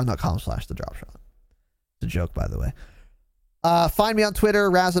 Patreon.com/thedropshot. It's a joke, by the way. Find me on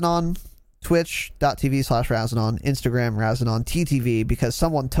Twitter, Razanon, twitch.tv/Razanon, Instagram, Razanon, TTV, because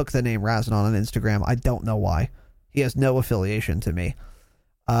someone took the name Razanon on Instagram. I don't know why. He has no affiliation to me.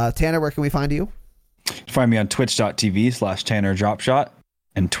 Tanner, where can we find you? Find me on twitch.tv/TannerDropshot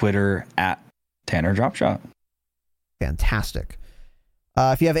and Twitter @TannerDropshot. Fantastic.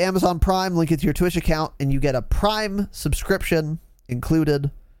 If you have Amazon Prime, link it to your Twitch account and you get a Prime subscription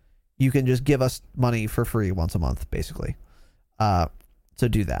included. You can just give us money for free once a month, basically. So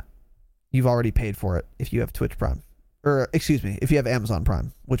do that. You've already paid for it if you have Twitch Prime. Or, excuse me, if you have Amazon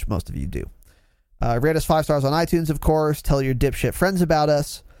Prime, which most of you do. Rate us 5 stars on iTunes, of course. Tell your dipshit friends about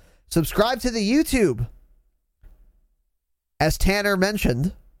us. Subscribe to the YouTube. As Tanner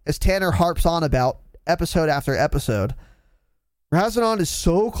mentioned, as Tanner harps on about episode after episode, Razanon is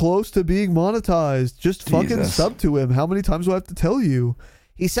so close to being monetized. Just fucking sub to him. How many times do I have to tell you?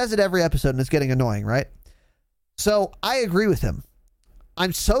 He says it every episode and it's getting annoying, right? So I agree with him.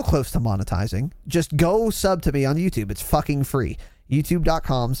 I'm so close to monetizing. Just go sub to me on YouTube. It's fucking free.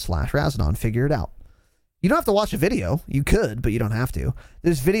 YouTube.com/Razanon. Figure it out. You don't have to watch a video. You could, but you don't have to.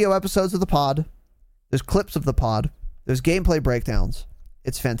 There's video episodes of the pod. There's clips of the pod. There's gameplay breakdowns.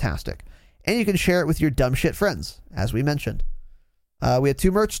 It's fantastic. And you can share it with your dumb shit friends, as we mentioned. We had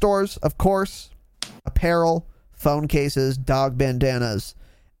 2 merch stores, of course. Apparel, phone cases, dog bandanas,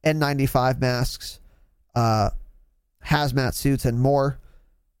 N95 masks, hazmat suits, and more.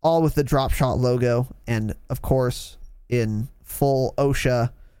 All with the Drop Shot logo. And, of course, in full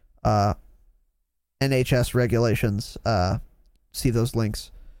OSHA, NHS regulations. See those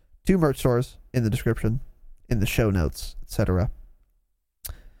links. 2 merch stores in the description, in the show notes, etc.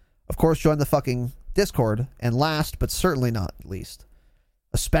 Of course, join the fucking Discord. And last, but certainly not least,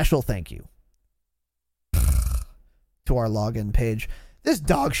 a special thank you to our login page. This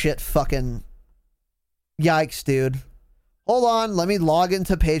dog shit fucking... Yikes, dude. Hold on, let me log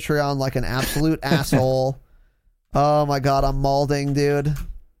into Patreon like an absolute asshole. Oh my god, I'm malding, dude.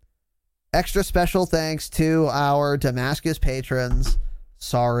 Extra special thanks to our Damascus patrons.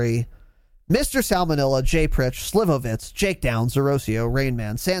 Sorry. Mr. Salmonella, Jay Pritch, Slivovitz, Jake Down, Zerosio,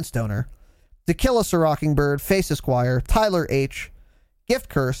 Rainman, Sandstoner, Tequila Rockingbird, Face Esquire, Tyler H, Gift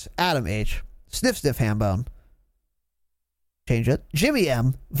Curse, Adam H, Sniff Sniff Hambone, change it, Jimmy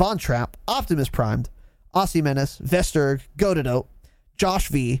M, Von Trapp, Optimus Primed, Aussie Menace, Vesterg, Gododope, Josh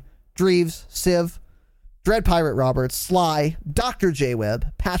V, Dreves, Civ, Dread Pirate Roberts, Sly, Dr. J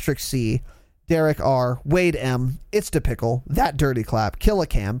Webb, Patrick C, Derek R, Wade M, It's the Pickle, That Dirty Clap,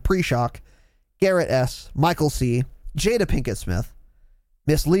 Killicam, Pre-Shock, Garrett S, Michael C, Jada Pinkett Smith,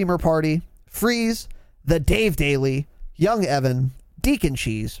 Miss Lemur Party, Freeze, The Dave Daly, Young Evan, Deacon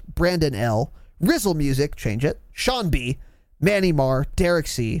Cheese, Brandon L, Rizzle Music, change it, Sean B, Manny Marr, Derek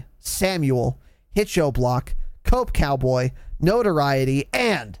C, Samuel, Hit Show Block, Cope Cowboy, Notoriety,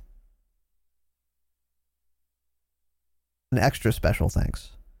 and an extra special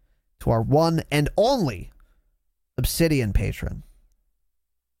thanks to our one and only Obsidian patron,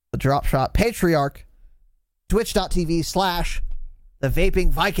 the Drop Shot Patriarch, twitch.tv/the Vaping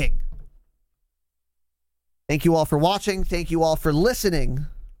Viking. Thank you all for watching. Thank you all for listening.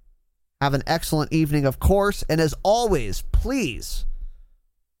 Have an excellent evening, of course. And as always, please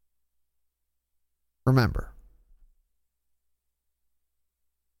remember,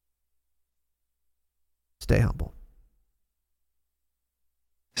 stay humble.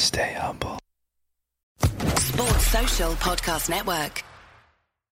 Stay humble. Sports Social Podcast Network.